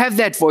shouldn't have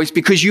that voice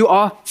because you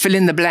are fill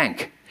in the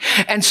blank.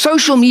 And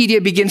social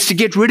media begins to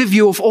get rid of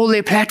you of all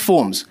their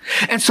platforms.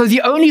 And so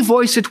the only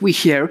voice that we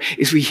hear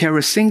is we hear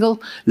a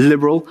single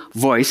liberal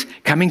voice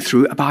coming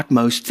through about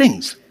most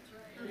things.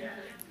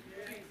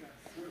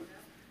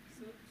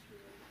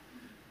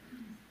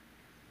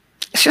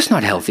 It's just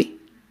not healthy.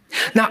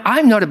 Now,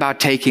 I'm not about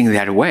taking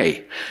that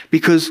away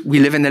because we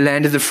live in the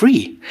land of the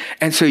free.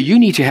 And so you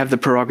need to have the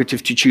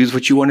prerogative to choose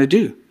what you want to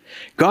do.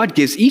 God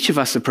gives each of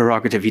us a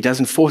prerogative. He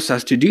doesn't force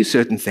us to do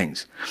certain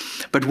things.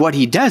 But what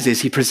he does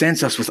is he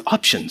presents us with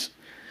options.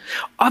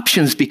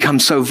 Options become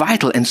so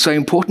vital and so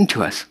important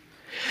to us.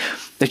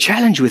 The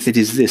challenge with it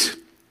is this.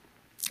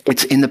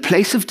 It's in the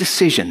place of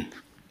decision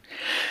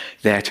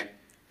that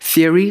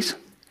theories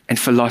and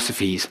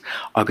philosophies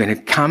are going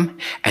to come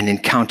and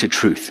encounter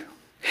truth.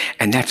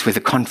 And that's where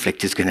the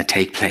conflict is going to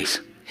take place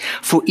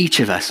for each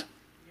of us.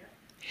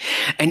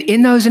 And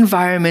in those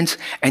environments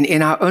and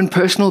in our own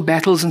personal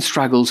battles and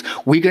struggles,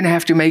 we're going to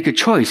have to make a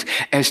choice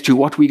as to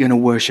what we're going to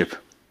worship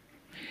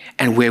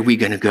and where we're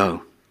going to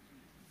go.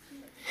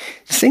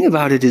 The thing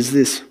about it is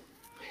this.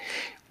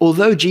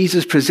 Although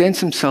Jesus presents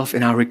himself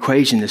in our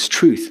equation as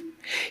truth,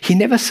 he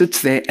never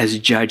sits there as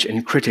judge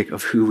and critic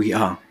of who we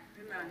are.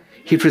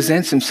 He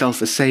presents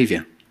himself as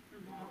Savior.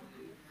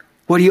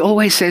 What he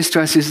always says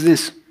to us is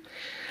this: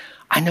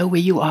 I know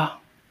where you are.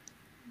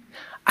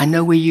 I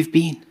know where you've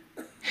been.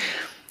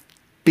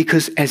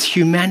 Because as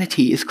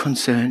humanity is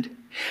concerned,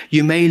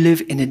 you may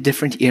live in a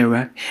different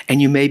era,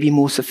 and you may be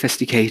more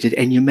sophisticated,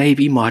 and you may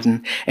be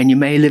modern, and you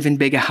may live in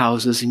bigger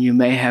houses, and you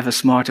may have a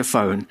smarter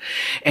phone,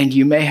 and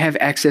you may have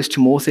access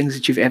to more things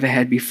that you've ever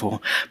had before,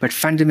 but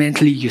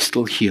fundamentally you're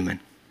still human.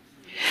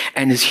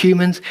 And as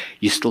humans,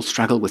 you still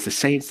struggle with the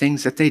same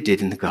things that they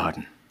did in the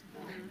garden.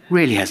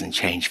 Really hasn't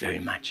changed very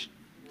much.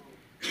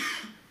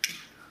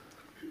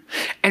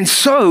 And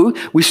so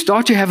we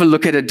start to have a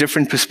look at a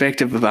different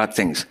perspective about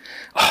things.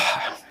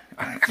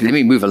 Let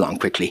me move along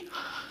quickly.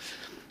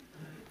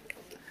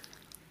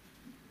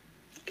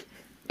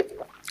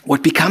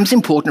 What becomes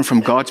important from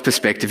God's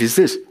perspective is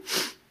this.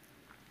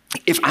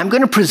 If I'm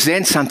going to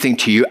present something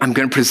to you, I'm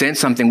going to present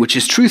something which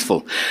is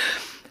truthful.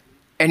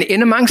 And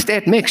in amongst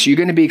that mix, you're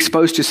going to be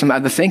exposed to some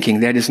other thinking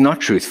that is not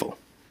truthful.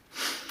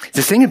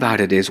 The thing about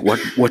it is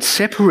what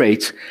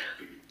separates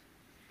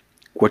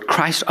what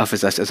Christ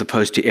offers us as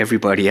opposed to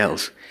everybody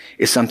else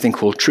is something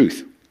called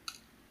truth.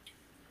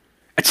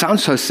 It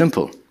sounds so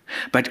simple,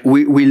 but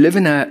we live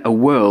in a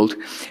world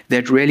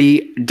that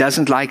really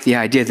doesn't like the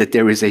idea that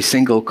there is a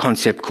single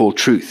concept called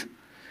truth.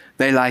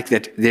 They like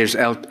that there's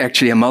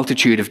actually a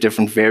multitude of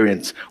different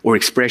variants or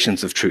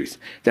expressions of truth.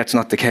 That's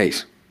not the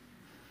case.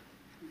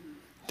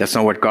 That's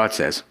not what God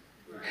says.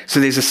 So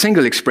there's a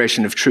single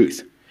expression of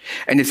truth.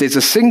 And if there's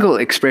a single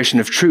expression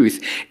of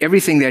truth,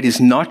 everything that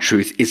is not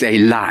truth is a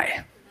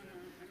lie.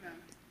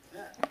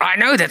 I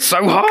know that's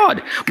so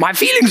hard. My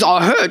feelings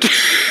are hurt.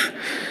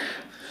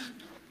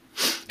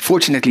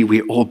 Fortunately,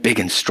 we're all big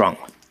and strong.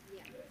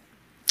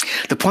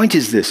 The point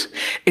is this.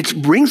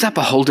 It brings up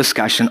a whole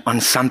discussion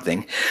on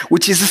something,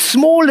 which is a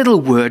small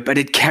little word, but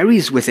it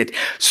carries with it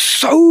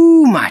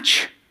so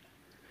much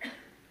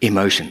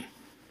emotion.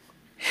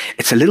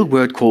 It's a little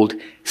word called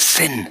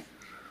sin.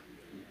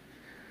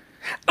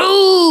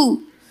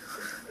 Oh!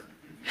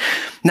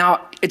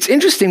 Now, it's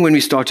interesting when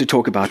we start to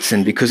talk about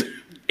sin because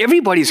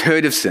everybody's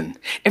heard of sin.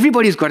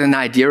 Everybody's got an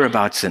idea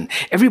about sin.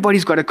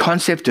 Everybody's got a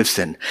concept of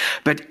sin.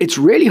 But it's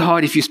really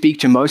hard if you speak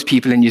to most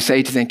people and you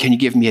say to them, can you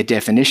give me a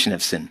definition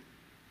of sin?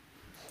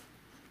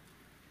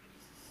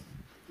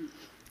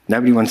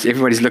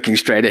 Everybody's looking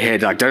straight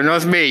ahead, like, don't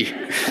ask me.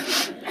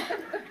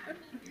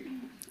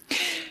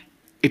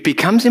 It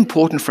becomes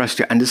important for us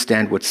to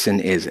understand what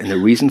sin is, and the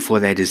reason for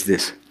that is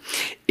this.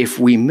 If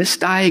we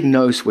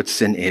misdiagnose what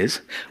sin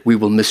is, we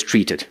will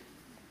mistreat it.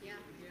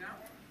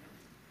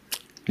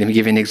 Let me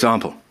give you an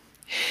example.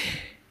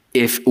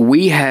 If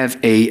we have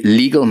a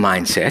legal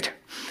mindset,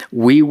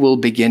 we will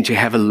begin to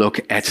have a look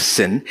at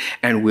sin,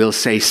 and we'll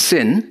say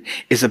sin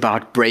is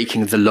about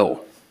breaking the law.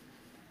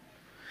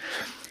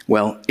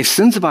 Well, if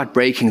sin's about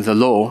breaking the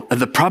law,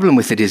 the problem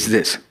with it is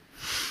this.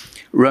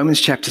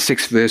 Romans chapter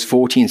 6, verse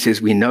 14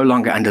 says we're no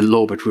longer under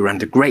law, but we're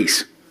under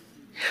grace.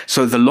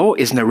 So the law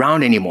isn't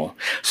around anymore.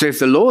 So if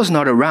the law is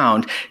not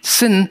around,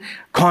 sin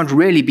can't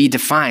really be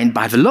defined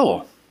by the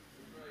law.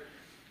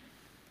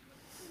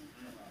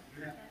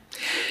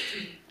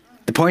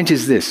 The point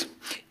is this.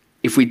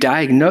 If we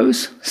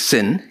diagnose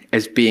sin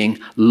as being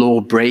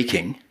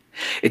law-breaking,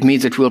 it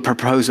means that we'll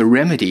propose a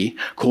remedy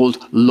called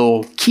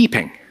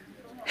law-keeping.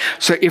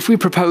 So if we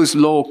propose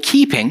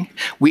law-keeping,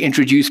 we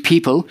introduce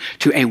people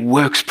to a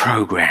works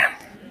program,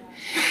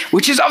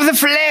 which is of the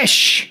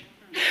flesh.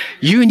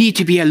 You need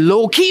to be a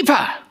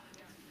law-keeper.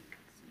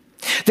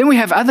 Then we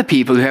have other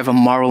people who have a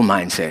moral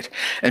mindset.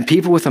 And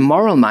people with a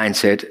moral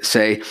mindset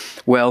say,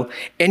 well,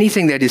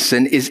 anything that is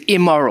sin is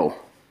immoral.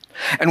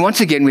 And once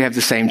again, we have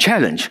the same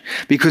challenge.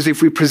 Because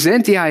if we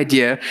present the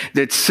idea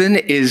that sin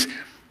is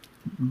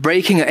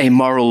breaking a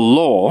moral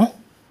law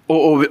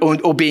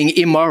or being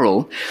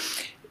immoral,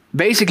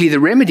 basically the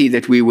remedy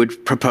that we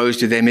would propose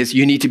to them is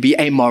you need to be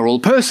a moral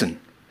person.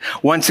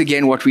 Once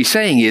again, what we're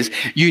saying is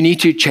you need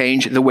to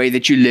change the way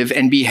that you live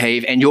and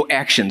behave and your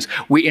actions.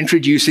 We're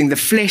introducing the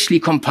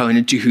fleshly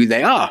component to who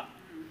they are.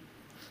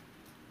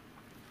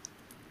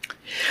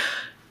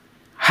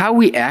 How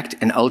we act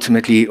and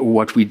ultimately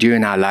what we do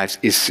in our lives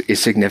is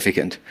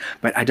significant.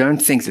 But I don't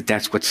think that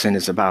that's what sin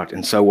is about.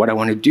 And so what I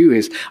want to do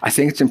is I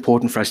think it's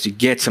important for us to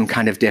get some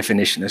kind of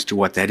definition as to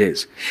what that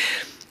is.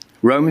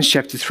 Romans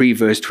chapter 3,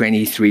 verse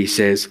 23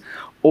 says,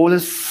 For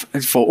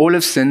all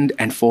have sinned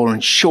and fallen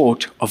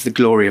short of the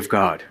glory of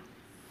God.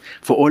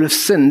 For all have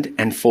sinned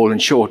and fallen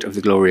short of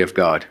the glory of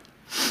God.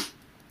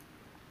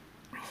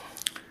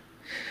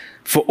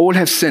 For all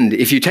have sinned.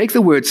 If you take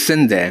the word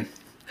sin there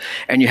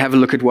and you have a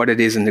look at what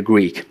it is in the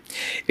Greek,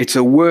 it's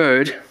a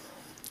word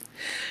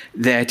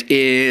that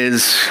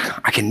is,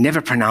 I can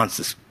never pronounce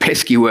this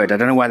pesky word. I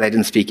don't know why they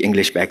didn't speak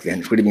English back then.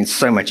 It would have been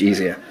so much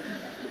easier.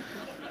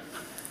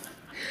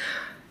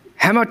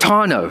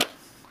 Hamartano.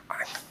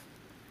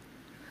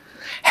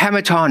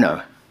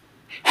 Hamartano.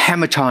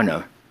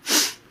 Hamartano.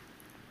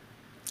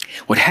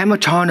 What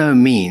hamartano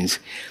means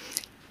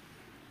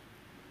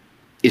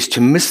is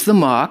to miss the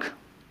mark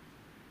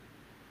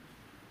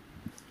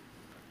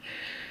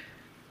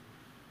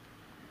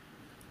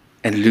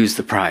and lose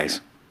the prize.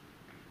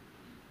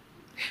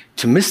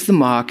 To miss the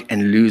mark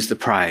and lose the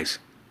prize.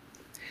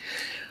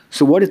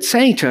 So what it's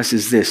saying to us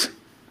is this.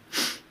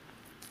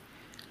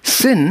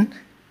 Sin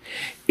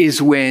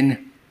is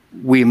when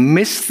we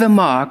miss the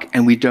mark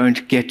and we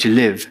don't get to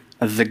live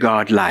the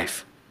God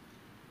life.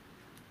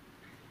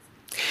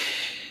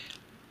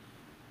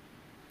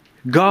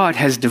 God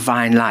has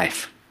divine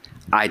life.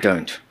 I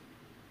don't.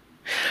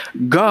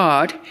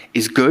 God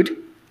is good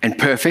and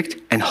perfect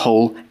and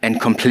whole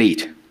and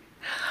complete.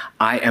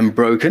 I am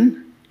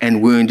broken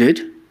and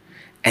wounded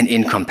and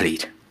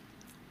incomplete.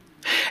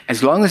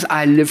 As long as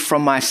I live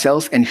from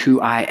myself and who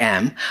I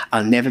am,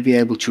 I'll never be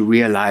able to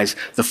realize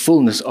the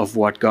fullness of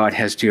what God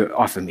has to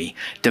offer me.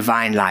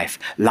 Divine life,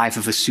 life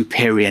of a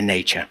superior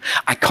nature.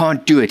 I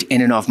can't do it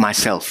in and of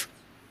myself.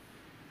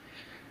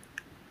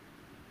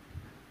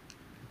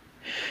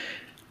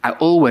 I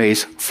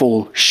always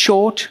fall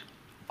short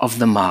of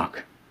the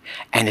mark,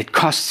 and it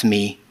costs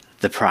me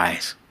the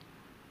prize.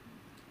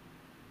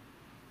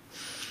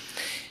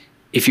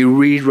 If you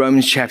read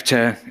Romans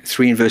chapter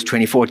 3 and verse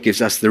 24, it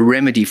gives us the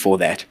remedy for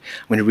that.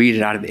 I'm going to read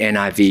it out of the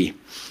NIV.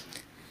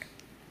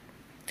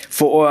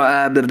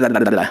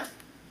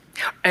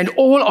 And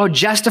all are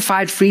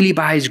justified freely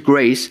by his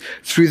grace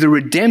through the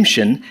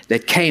redemption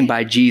that came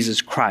by Jesus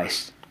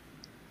Christ.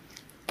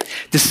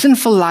 The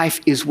sinful life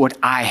is what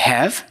I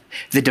have.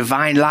 The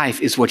divine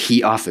life is what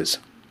he offers.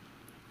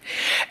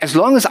 As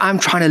long as I'm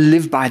trying to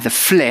live by the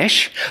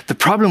flesh, the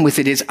problem with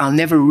it is I'll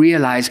never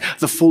realize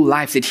the full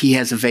life that he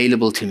has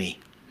available to me.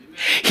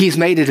 He's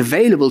made it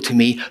available to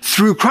me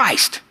through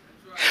Christ.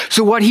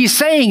 So what he's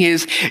saying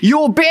is,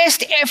 your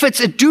best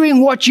efforts at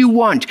doing what you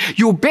want,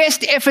 your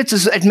best efforts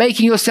is at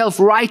making yourself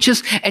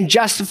righteous and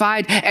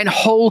justified and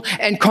whole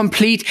and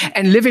complete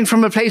and living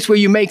from a place where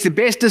you make the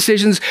best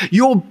decisions,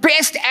 your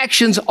best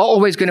actions are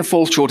always going to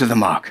fall short of the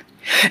mark.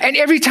 And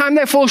every time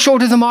they fall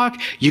short of the mark,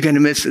 you're going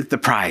to miss the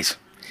prize,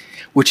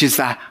 which is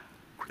the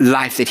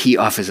life that he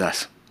offers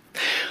us.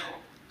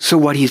 So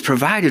what he's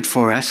provided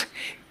for us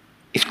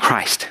is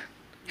Christ.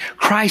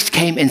 Christ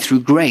came in through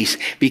grace,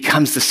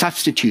 becomes the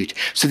substitute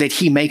so that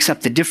he makes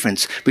up the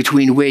difference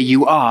between where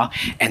you are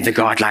and the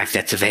God life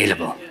that's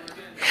available.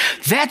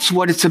 That's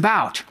what it's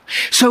about.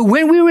 So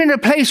when we were in a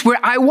place where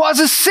I was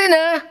a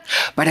sinner,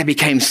 but I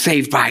became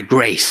saved by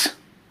grace.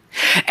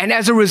 And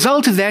as a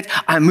result of that,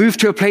 I moved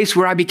to a place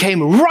where I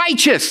became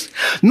righteous,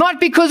 not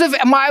because of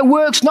my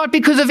works, not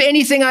because of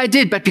anything I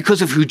did, but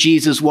because of who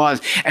Jesus was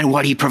and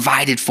what he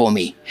provided for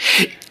me.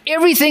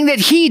 Everything that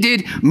he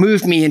did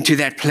moved me into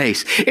that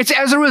place. It's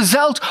as a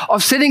result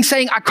of sitting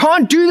saying, I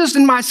can't do this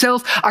in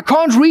myself. I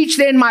can't reach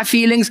there in my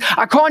feelings.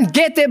 I can't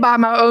get there by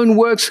my own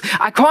works.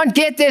 I can't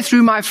get there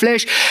through my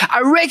flesh.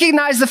 I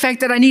recognize the fact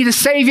that I need a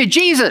Savior,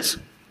 Jesus.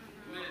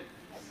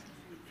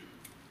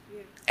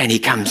 And he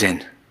comes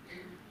in.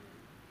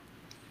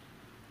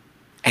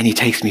 And he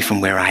takes me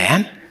from where I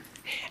am,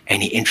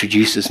 and he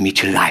introduces me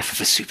to life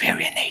of a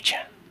superior nature.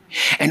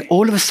 And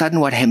all of a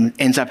sudden, what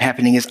ends up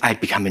happening is I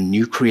become a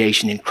new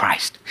creation in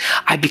Christ.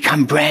 I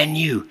become brand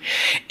new.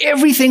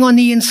 Everything on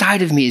the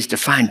inside of me is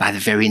defined by the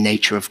very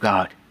nature of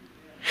God.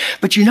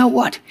 But you know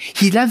what?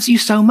 He loves you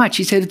so much.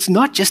 He said, it's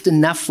not just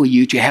enough for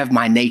you to have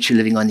my nature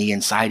living on the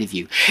inside of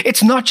you.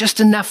 It's not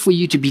just enough for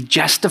you to be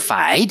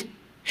justified.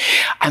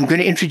 I'm going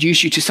to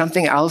introduce you to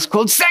something else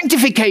called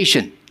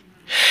sanctification.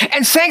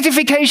 And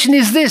sanctification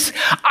is this.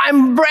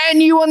 I'm brand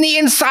new on the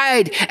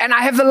inside, and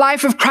I have the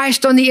life of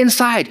Christ on the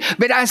inside.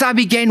 But as I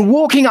began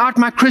walking out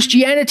my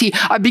Christianity,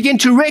 I began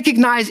to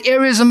recognize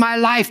areas of my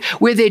life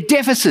where there are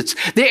deficits.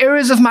 There are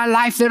areas of my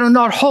life that are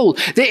not whole.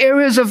 There are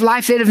areas of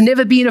life that have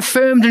never been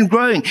affirmed and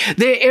growing.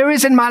 There are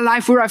areas in my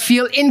life where I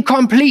feel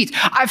incomplete.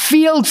 I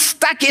feel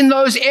stuck in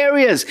those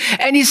areas.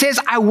 And he says,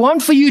 I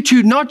want for you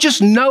to not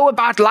just know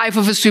about life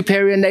of a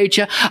superior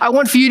nature. I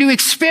want for you to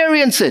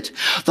experience it.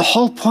 The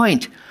whole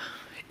point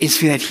is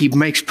that he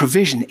makes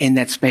provision in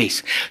that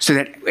space so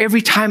that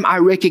every time I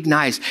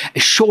recognize a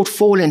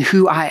shortfall in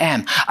who I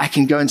am, I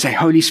can go and say,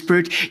 Holy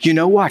Spirit, you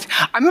know what?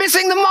 I'm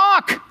missing the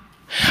mark.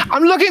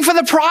 I'm looking for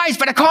the prize,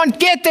 but I can't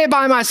get there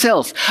by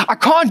myself. I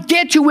can't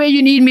get to where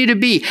you need me to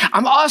be.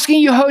 I'm asking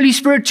you, Holy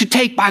Spirit, to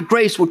take by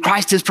grace what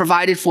Christ has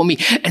provided for me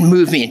and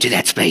move me into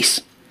that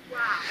space.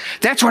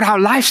 That's what our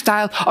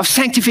lifestyle of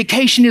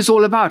sanctification is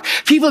all about.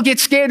 People get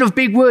scared of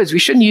big words. We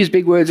shouldn't use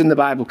big words in the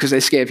Bible because they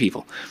scare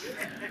people.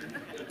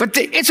 But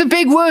it's a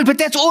big word, but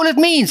that's all it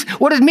means.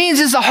 What it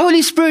means is the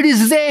Holy Spirit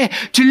is there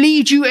to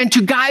lead you and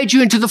to guide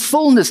you into the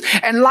fullness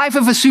and life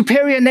of a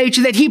superior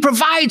nature that He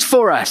provides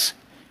for us.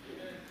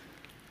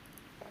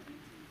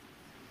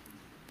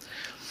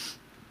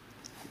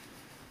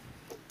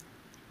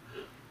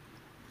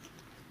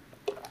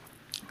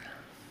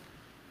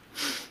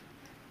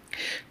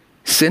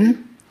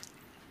 Sin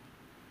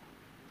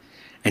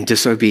and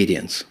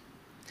disobedience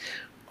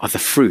are the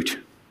fruit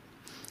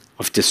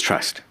of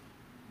distrust.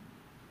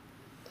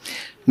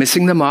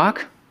 Missing the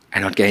mark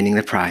and not gaining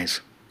the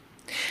prize.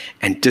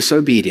 And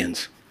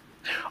disobedience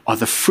are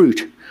the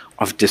fruit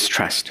of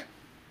distrust.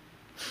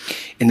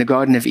 In the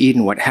Garden of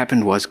Eden, what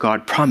happened was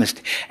God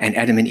promised, and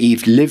Adam and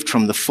Eve lived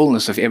from the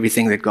fullness of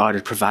everything that God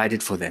had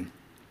provided for them.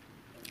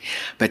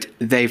 But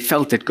they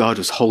felt that God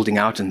was holding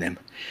out on them.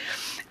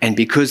 And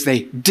because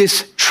they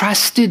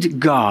distrusted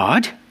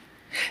God,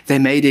 they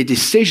made a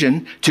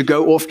decision to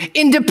go off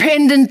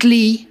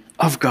independently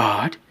of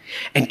God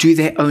and do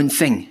their own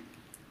thing.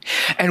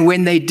 And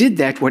when they did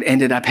that, what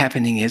ended up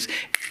happening is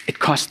it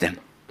cost them.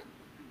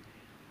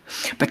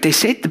 But they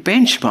set the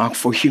benchmark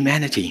for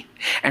humanity.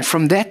 And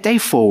from that day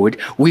forward,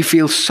 we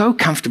feel so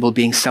comfortable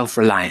being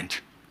self-reliant.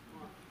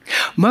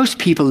 Most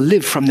people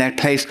live from that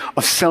place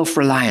of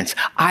self-reliance.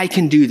 I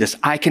can do this.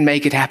 I can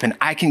make it happen.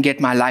 I can get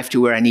my life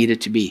to where I need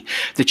it to be.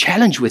 The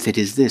challenge with it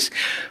is this.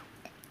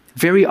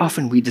 Very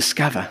often we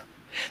discover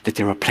that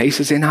there are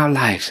places in our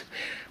lives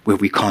where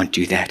we can't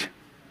do that.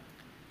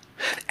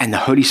 And the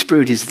Holy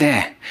Spirit is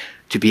there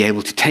to be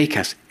able to take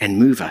us and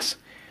move us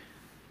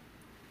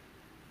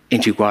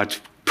into God's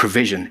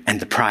provision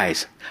and the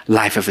prize,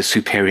 life of a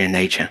superior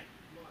nature.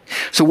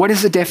 So what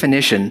is the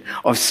definition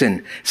of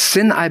sin?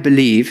 Sin, I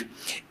believe,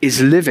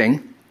 is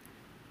living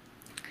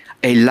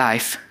a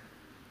life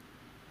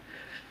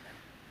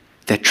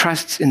that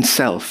trusts in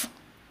self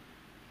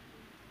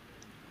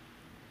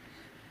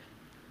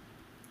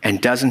and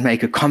doesn't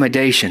make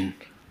accommodation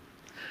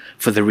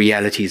for the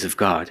realities of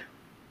God.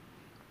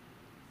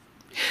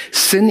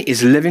 Sin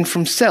is living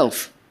from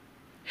self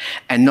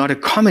and not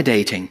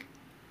accommodating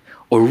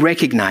or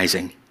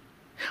recognizing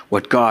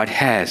what God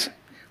has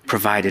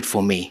provided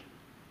for me.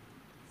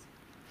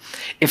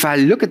 If I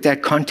look at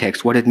that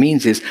context, what it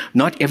means is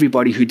not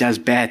everybody who does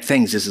bad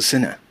things is a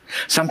sinner.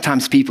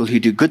 Sometimes people who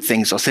do good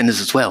things are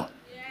sinners as well.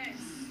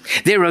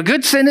 Yes. There are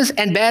good sinners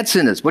and bad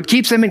sinners. What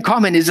keeps them in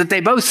common is that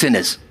they're both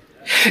sinners.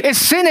 A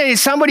sinner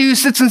is somebody who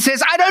sits and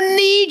says, I don't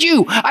need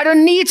you. I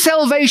don't need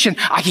salvation.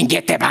 I can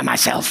get there by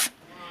myself.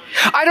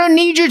 I don't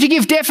need you to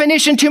give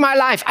definition to my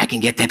life. I can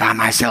get there by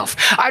myself.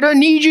 I don't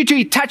need you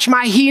to touch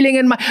my healing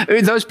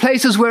and those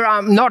places where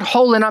I'm not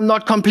whole and I'm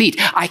not complete.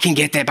 I can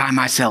get there by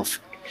myself.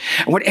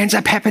 And what ends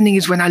up happening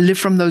is when I live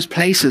from those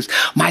places,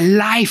 my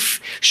life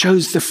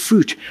shows the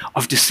fruit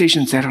of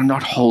decisions that are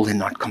not whole and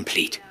not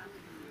complete.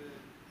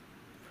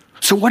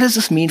 So what does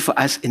this mean for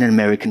us in an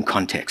American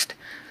context?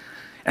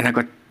 And I've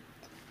got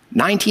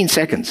 19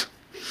 seconds.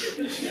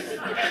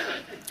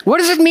 What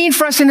does it mean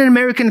for us in an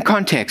American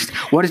context?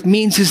 What it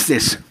means is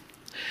this.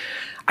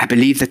 I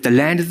believe that the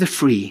land of the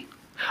free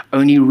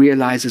only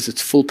realizes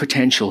its full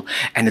potential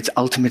and its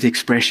ultimate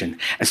expression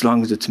as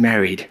long as it's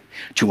married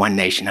to one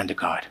nation under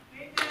God.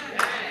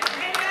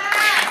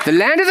 The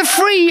land of the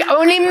free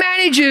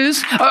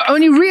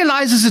only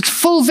realizes its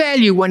full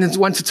value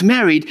once it's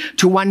married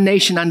to one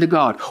nation under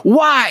God.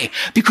 Why?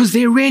 Because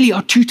there really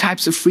are two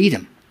types of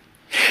freedom.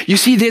 You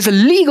see, there's a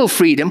legal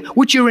freedom,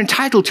 which you're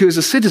entitled to as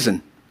a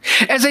citizen.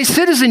 As a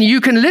citizen,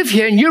 you can live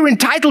here and you're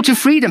entitled to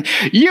freedom.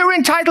 You're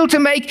entitled to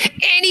make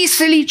any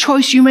silly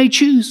choice you may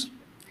choose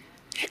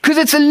because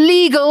it's a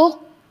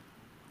legal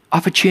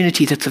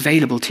opportunity that's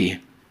available to you.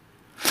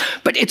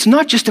 But it's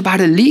not just about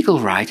a legal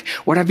right.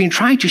 What I've been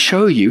trying to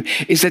show you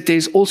is that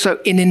there's also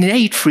an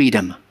innate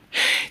freedom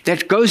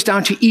that goes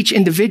down to each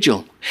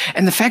individual.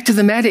 And the fact of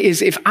the matter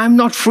is, if I'm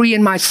not free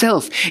in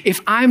myself,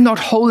 if I'm not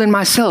whole in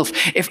myself,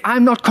 if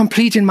I'm not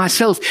complete in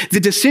myself, the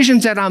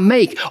decisions that I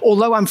make,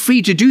 although I'm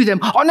free to do them,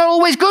 are not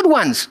always good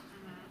ones.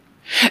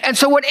 And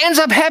so what ends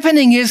up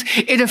happening is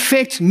it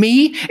affects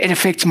me, it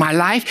affects my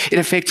life, it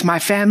affects my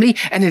family,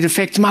 and it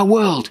affects my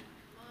world.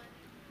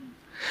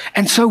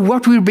 And so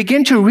what we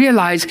begin to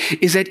realize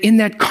is that in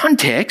that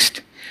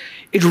context,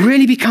 it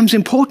really becomes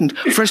important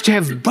for us to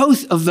have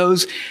both of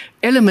those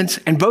elements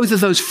and both of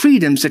those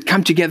freedoms that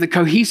come together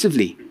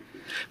cohesively.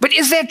 But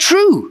is that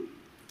true?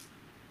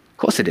 Of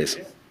course it is.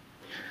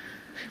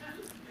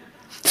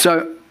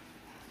 So,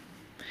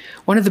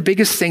 one of the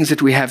biggest things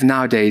that we have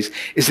nowadays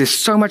is there's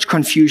so much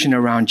confusion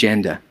around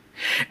gender.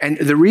 And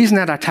the reason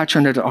that I touch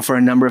on it for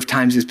a number of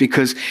times is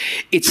because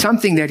it's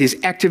something that is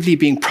actively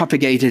being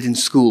propagated in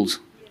schools.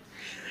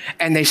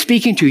 And they're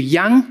speaking to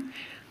young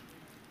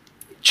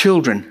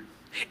children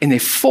in their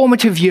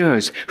formative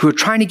years who are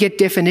trying to get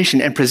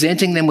definition and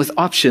presenting them with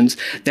options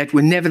that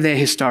were never there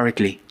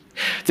historically.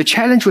 The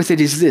challenge with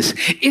it is this.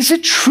 Is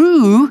it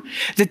true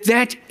that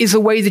that is a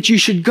way that you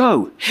should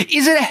go?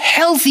 Is it a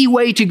healthy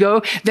way to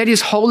go that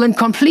is whole and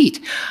complete?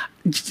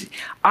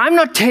 I'm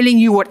not telling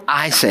you what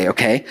I say,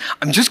 okay?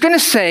 I'm just going to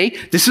say,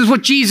 this is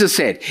what Jesus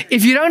said.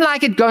 If you don't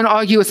like it, go and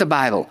argue with the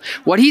Bible.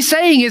 What he's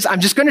saying is, I'm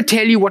just going to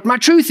tell you what my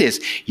truth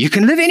is. You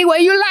can live any way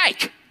you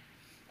like.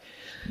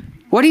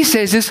 What he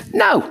says is,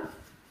 no.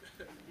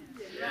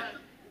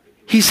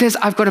 He says,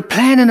 I've got a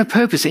plan and a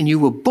purpose, and you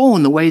were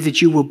born the way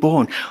that you were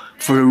born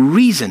for a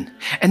reason.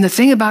 And the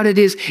thing about it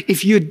is,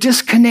 if you're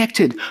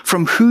disconnected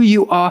from who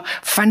you are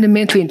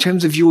fundamentally in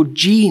terms of your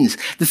genes,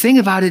 the thing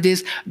about it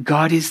is,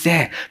 God is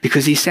there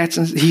because he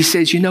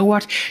says, you know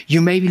what? You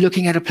may be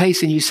looking at a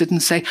place and you sit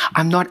and say,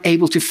 I'm not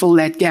able to fill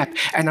that gap,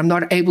 and I'm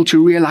not able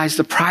to realize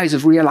the prize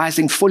of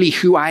realizing fully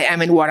who I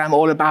am and what I'm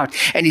all about.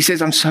 And he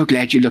says, I'm so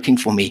glad you're looking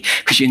for me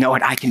because you know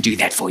what? I can do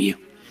that for you.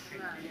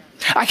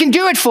 I can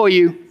do it for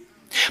you.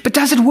 But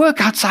does it work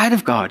outside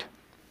of God?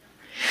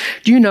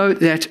 Do you know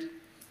that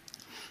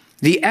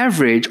on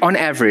average,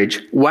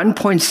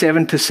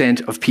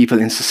 1.7% of people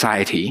in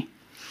society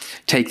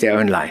take their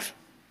own life?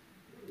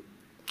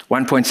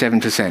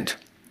 1.7%.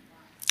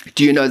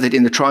 Do you know that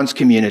in the trans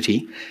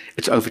community,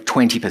 it's over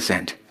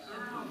 20%?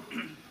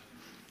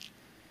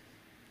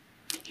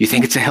 You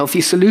think it's a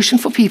healthy solution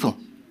for people?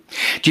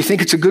 Do you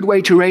think it's a good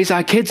way to raise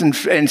our kids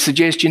and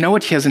suggest, you know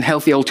what, here's a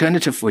healthy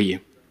alternative for you?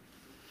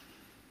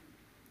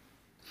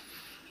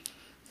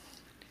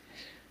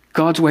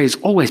 God's way is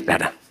always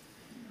better.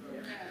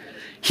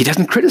 He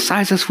doesn't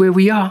criticize us where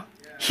we are.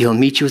 He'll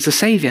meet you as a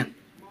savior.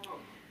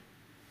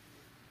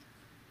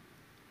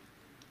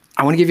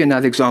 I want to give you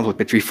another example,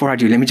 but before I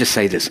do, let me just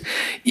say this.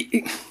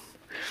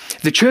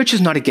 The church is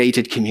not a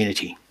gated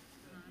community.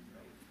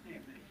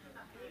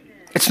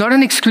 It's not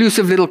an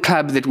exclusive little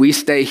club that we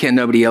stay here,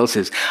 nobody else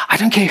is. I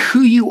don't care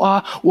who you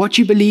are, what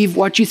you believe,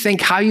 what you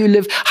think, how you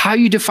live, how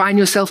you define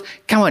yourself.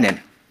 Come on in.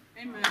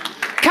 Amen.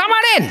 Come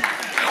on in.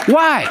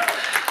 Why?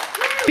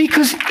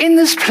 Because in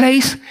this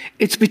place,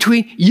 it's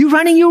between you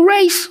running your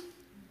race.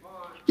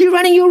 You're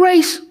running your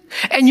race.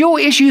 And your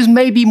issues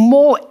may be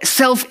more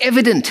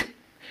self-evident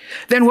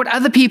than what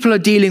other people are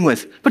dealing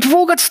with. But we've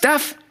all got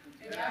stuff.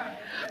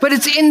 But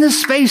it's in this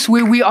space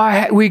where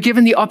we're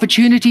given the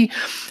opportunity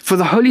for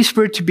the Holy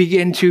Spirit to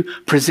begin to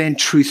present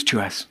truth to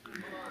us.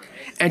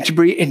 And to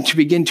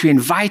begin to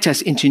invite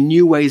us into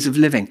new ways of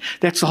living.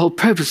 That's the whole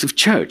purpose of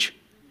church.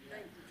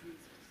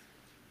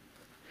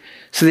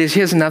 So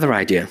here's another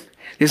idea.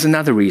 There's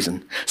another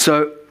reason.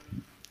 So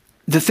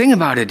the thing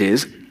about it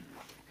is,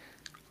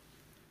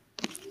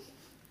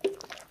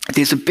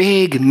 there's a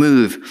big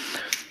move,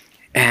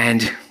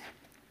 and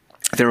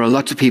there are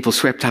lots of people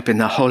swept up in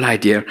the whole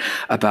idea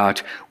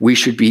about we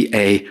should be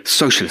a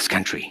socialist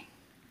country.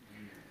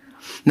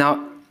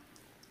 Now,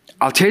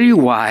 I'll tell you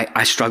why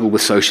I struggle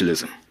with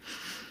socialism.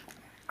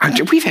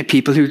 We've had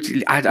people who,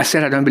 I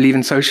said I don't believe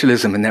in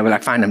socialism, and they were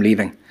like, fine, I'm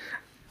leaving.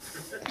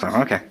 So,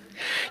 okay.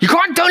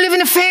 Don't live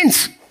in a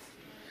fence.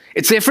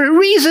 It's there for a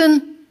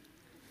reason.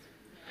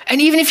 And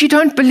even if you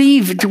don't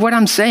believe to what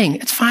I'm saying,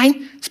 it's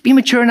fine. Just be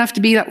mature enough to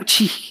be like,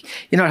 gee,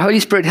 Holy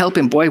Spirit help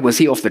him. Boy, was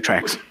he off the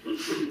tracks.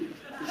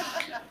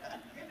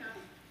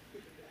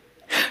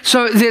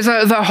 So there's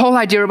the whole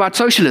idea about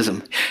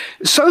socialism.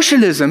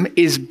 Socialism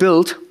is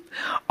built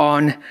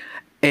on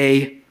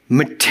a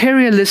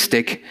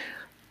materialistic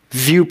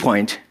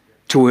viewpoint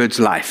towards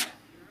life.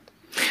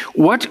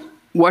 What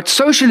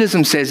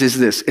socialism says is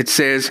this. It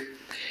says,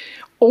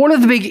 all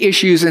of the big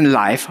issues in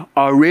life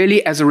are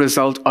really as a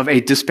result of a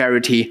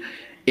disparity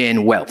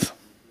in wealth.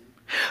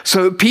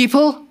 So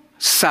people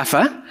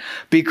suffer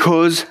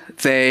because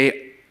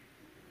they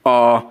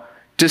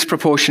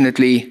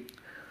disproportionately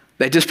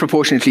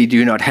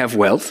do not have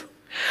wealth,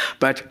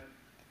 but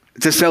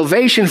the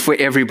salvation for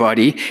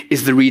everybody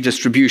is the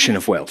redistribution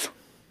of wealth.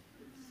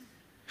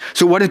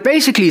 So what it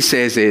basically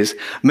says is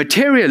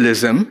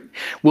materialism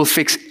will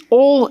fix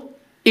all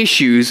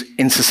issues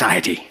in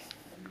society.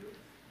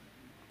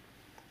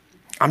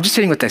 I'm just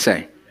telling what they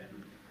say.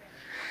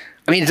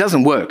 I mean, it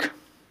doesn't work.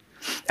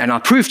 And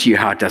I'll prove to you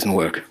how it doesn't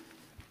work.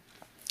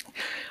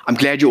 I'm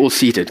glad you're all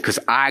seated, because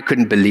I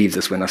couldn't believe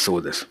this when I saw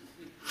this.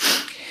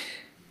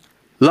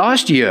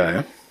 Last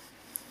year,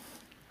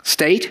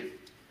 state,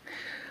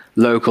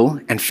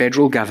 local, and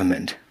federal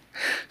government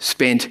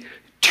spent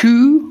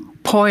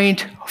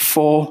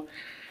 $2.4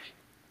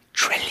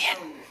 trillion.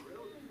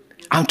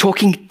 I'm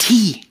talking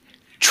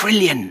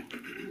trillion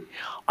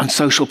on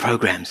social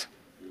programs.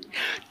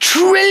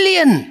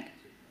 Trillion!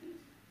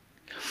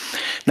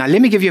 Now,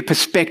 let me give you a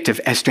perspective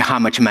as to how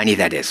much money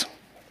that is.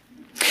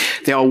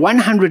 There are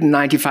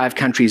 195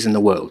 countries in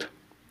the world.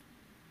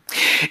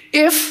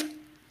 If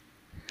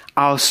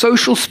our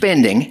social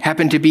spending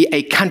happened to be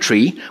a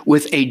country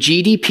with a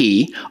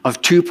GDP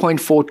of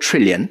 2.4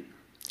 trillion,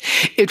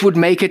 it would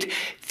make it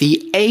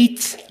the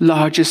 8th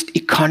largest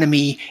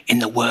economy in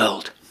the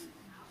world.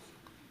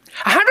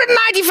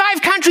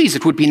 195 countries,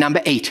 it would be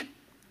number 8.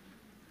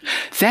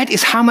 That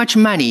is how much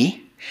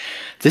money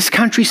this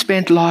country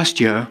spent last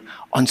year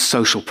on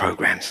social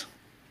programs.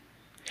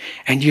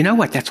 And you know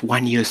what? That's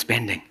 1 year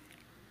spending.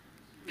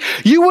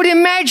 You would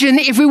imagine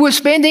if we were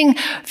spending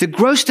the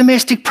gross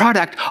domestic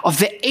product of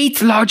the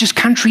 8th largest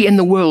country in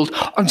the world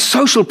on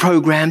social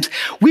programs,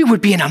 we would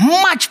be in a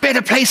much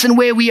better place than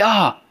where we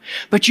are.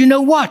 But you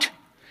know what?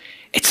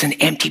 It's an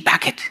empty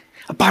bucket,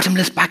 a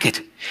bottomless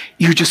bucket.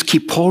 You just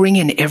keep pouring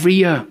in every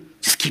year.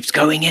 Just keeps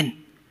going in.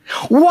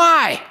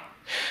 Why?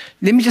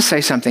 Let me just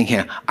say something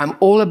here. I'm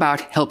all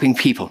about helping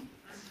people.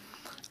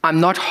 I'm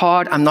not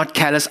hard, I'm not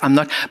callous,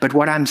 but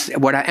what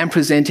I am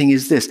presenting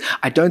is this.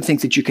 I don't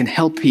think that you can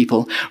help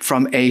people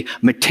from a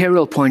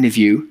material point of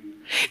view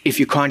if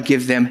you can't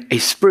give them a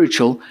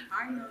spiritual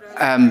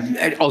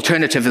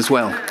alternative as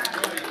well.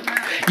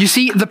 You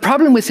see, the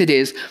problem with it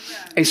is,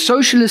 a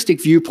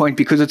socialistic viewpoint,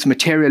 because it's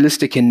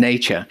materialistic in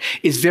nature,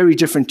 is very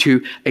different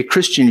to a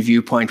Christian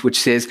viewpoint, which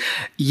says,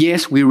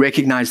 yes, we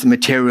recognize the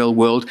material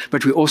world,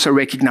 but we also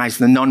recognize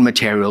the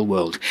non-material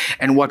world.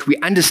 And what we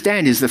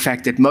understand is the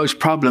fact that most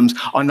problems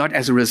are not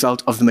as a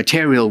result of the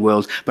material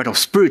world, but are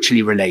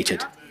spiritually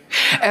related.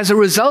 As a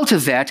result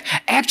of that,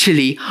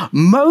 actually,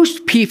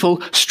 most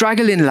people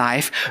struggle in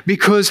life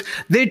because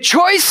their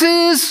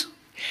choices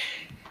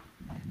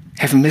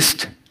have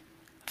missed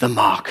the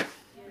mark.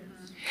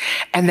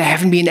 And they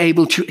haven't been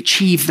able to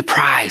achieve the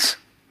prize.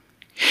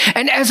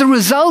 And as a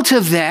result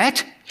of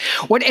that,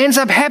 what ends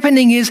up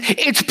happening is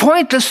it's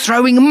pointless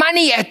throwing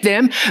money at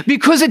them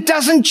because it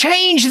doesn't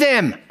change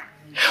them.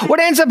 What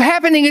ends up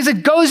happening is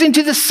it goes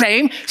into the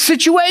same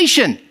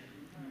situation.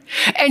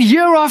 And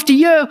year after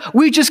year,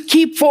 we just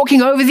keep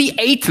forking over the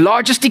 8th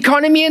largest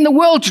economy in the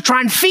world to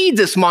try and feed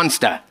this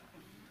monster.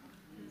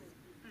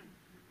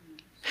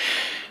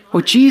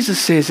 What Jesus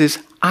says is,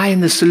 I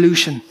am the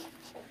solution.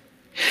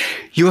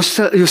 Your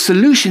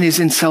solution is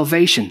in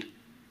salvation.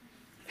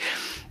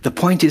 The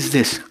point is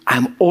this: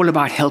 I'm all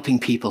about helping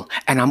people,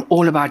 and I'm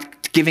all about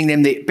giving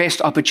them the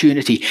best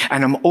opportunity,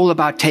 and I'm all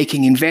about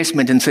taking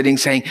investment and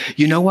saying,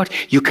 you know what?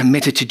 You're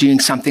committed to doing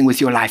something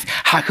with your life.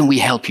 How can we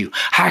help you?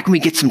 How can we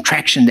get some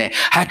traction there?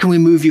 How can we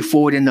move you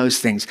forward in those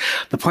things?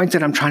 The point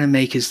that I'm trying to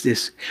make is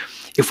this: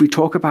 if we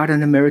talk about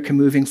an America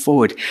moving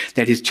forward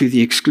that is to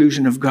the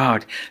exclusion of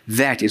God,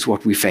 that is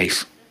what we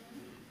face.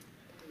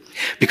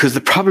 Because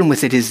the problem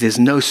with it is there's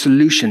no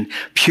solution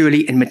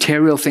purely in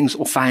material things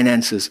or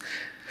finances.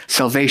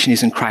 Salvation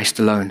is in Christ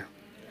alone.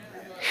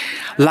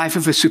 Life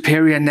of a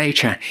superior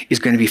nature is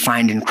going to be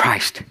found in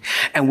Christ.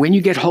 And when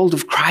you get hold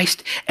of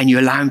Christ and you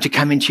allow him to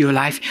come into your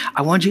life,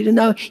 I want you to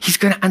know he's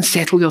going to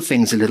unsettle your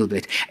things a little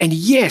bit. And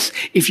yes,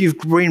 if you've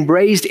been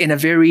raised in a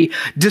very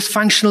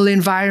dysfunctional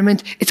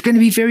environment, it's going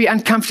to be very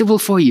uncomfortable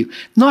for you.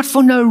 Not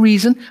for no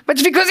reason, but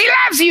it's because he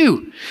loves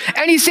you.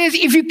 And he says,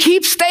 if you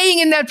keep staying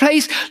in that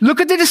place, look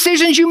at the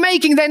decisions you're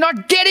making. They're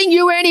not getting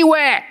you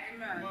anywhere.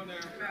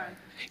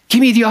 Give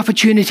me the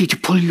opportunity to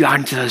pull you out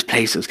into those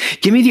places.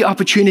 Give me the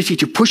opportunity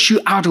to push you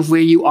out of where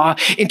you are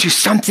into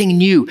something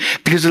new,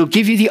 because it'll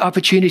give you the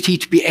opportunity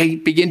to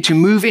begin to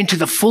move into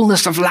the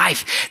fullness of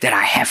life that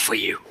I have for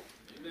you.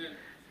 Amen.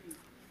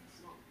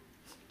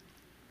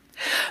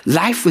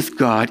 Life with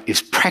God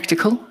is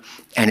practical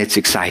and it's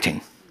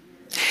exciting.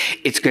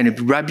 It's going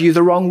to rub you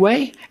the wrong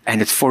way,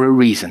 and it's for a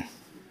reason.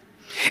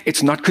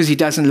 It's not because he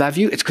doesn't love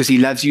you. It's because he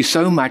loves you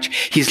so much.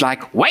 He's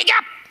like, wake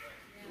up!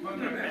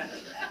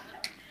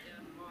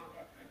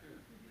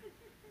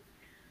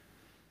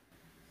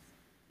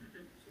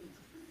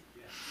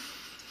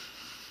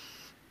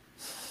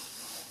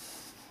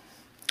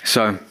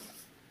 So,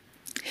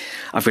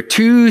 I've got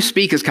 2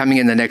 speakers coming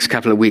in the next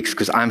couple of weeks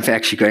because I'm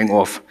actually going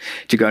off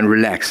to go and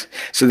relax.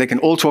 So they can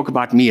all talk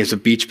about me as a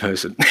beach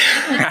person.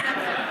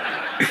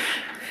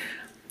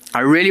 I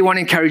really want to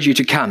encourage you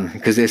to come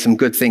because there's some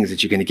good things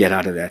that you're going to get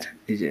out of that.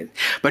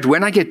 But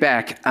when I get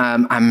back,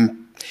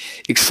 I'm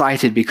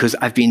excited because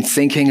I've been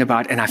thinking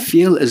about, and I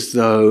feel as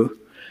though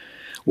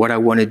what I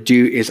want to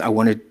do is I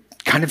want to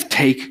kind of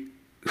take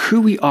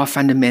who we are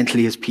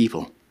fundamentally as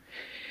people.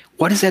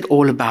 What is that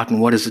all about, and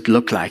what does it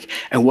look like?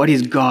 And what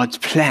is God's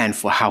plan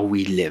for how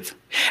we live?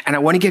 And I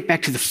want to get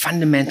back to the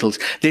fundamentals.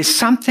 There's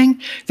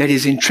something that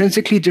is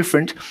intrinsically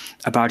different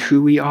about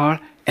who we are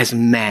as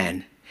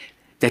man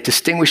that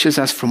distinguishes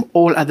us from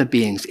all other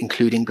beings,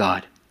 including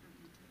God.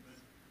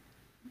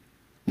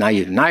 Now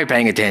you're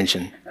paying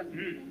attention.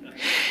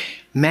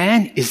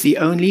 Man is the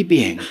only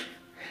being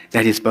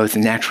that is both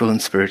natural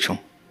and spiritual.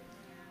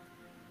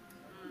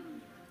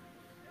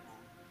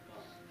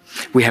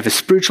 We have a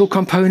spiritual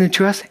component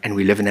to us, and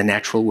we live in a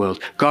natural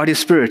world. God is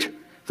spirit.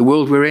 The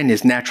world we're in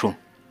is natural.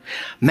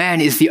 Man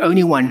is the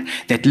only one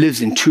that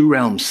lives in 2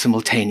 realms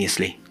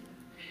simultaneously.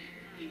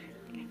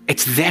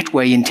 It's that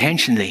way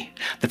intentionally.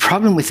 The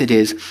problem with it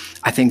is,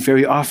 I think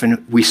very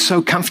often we're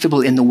so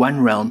comfortable in the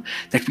one realm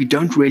that we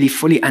don't really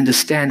fully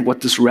understand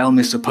what this realm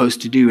is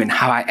supposed to do and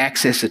how I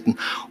access it and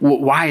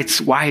why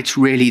it's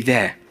really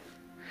there.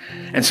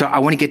 And so I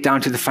want to get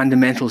down to the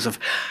fundamentals of,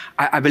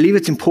 I believe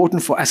it's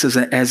important for us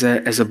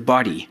as a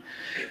body,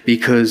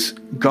 because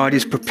God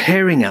is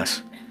preparing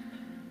us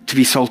to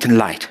be salt and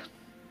light,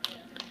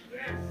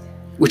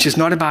 which is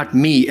not about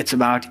me, it's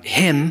about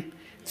him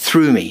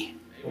through me.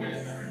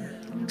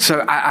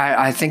 So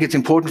I think it's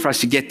important for us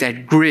to get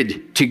that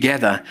grid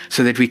together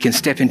so that we can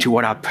step into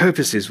what our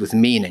purpose is with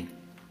meaning.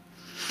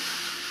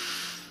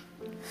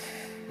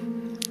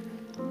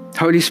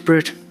 Holy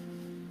Spirit,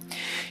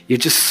 you're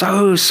just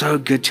so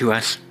good to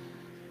us.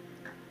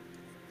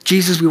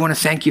 Jesus, we want to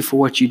thank you for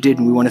what you did,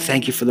 and we want to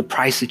thank you for the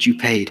price that you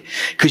paid,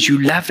 because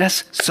you loved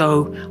us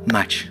so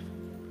much.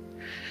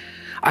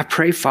 I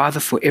pray, Father,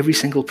 for every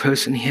single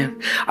person here.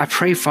 I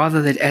pray,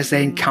 Father, that as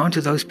they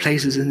encounter those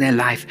places in their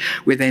life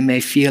where they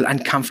may feel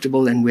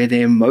uncomfortable and where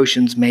their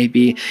emotions may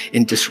be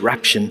in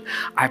disruption,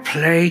 I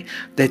pray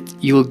that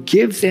you'll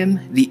give them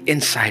the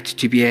insight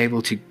to be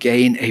able to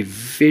gain a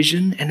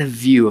vision and a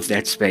view of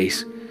that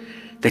space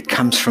that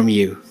comes from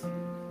you.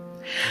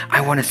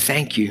 I want to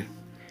thank you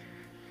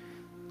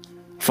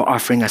for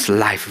offering us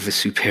life of a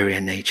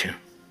superior nature.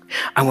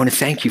 I want to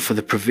thank you for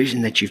the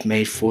provision that you've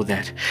made for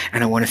that.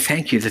 And I want to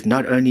thank you that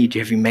not only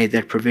have you made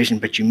that provision,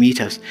 but you meet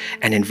us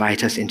and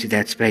invite us into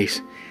that space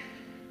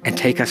and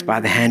take us by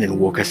the hand and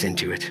walk us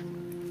into it.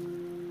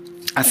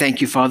 I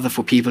thank you, Father,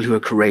 for people who are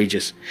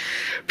courageous,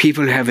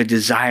 people who have a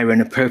desire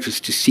and a purpose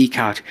to seek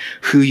out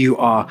who you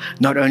are,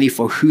 not only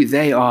for who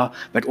they are,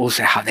 but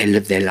also how they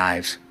live their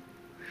lives.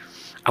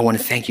 I want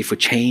to thank you for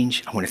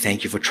change. I want to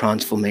thank you for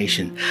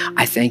transformation.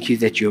 I thank you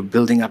that you're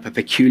building up a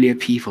peculiar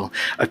people,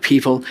 a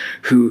people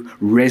who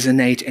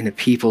resonate and a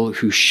people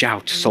who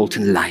shout salt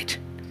and light,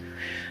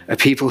 a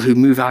people who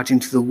move out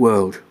into the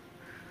world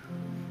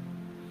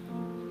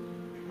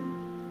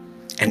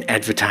and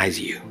advertise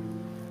you.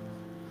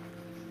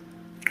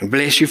 I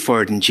bless you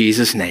for it in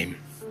Jesus' name.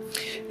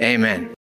 Amen.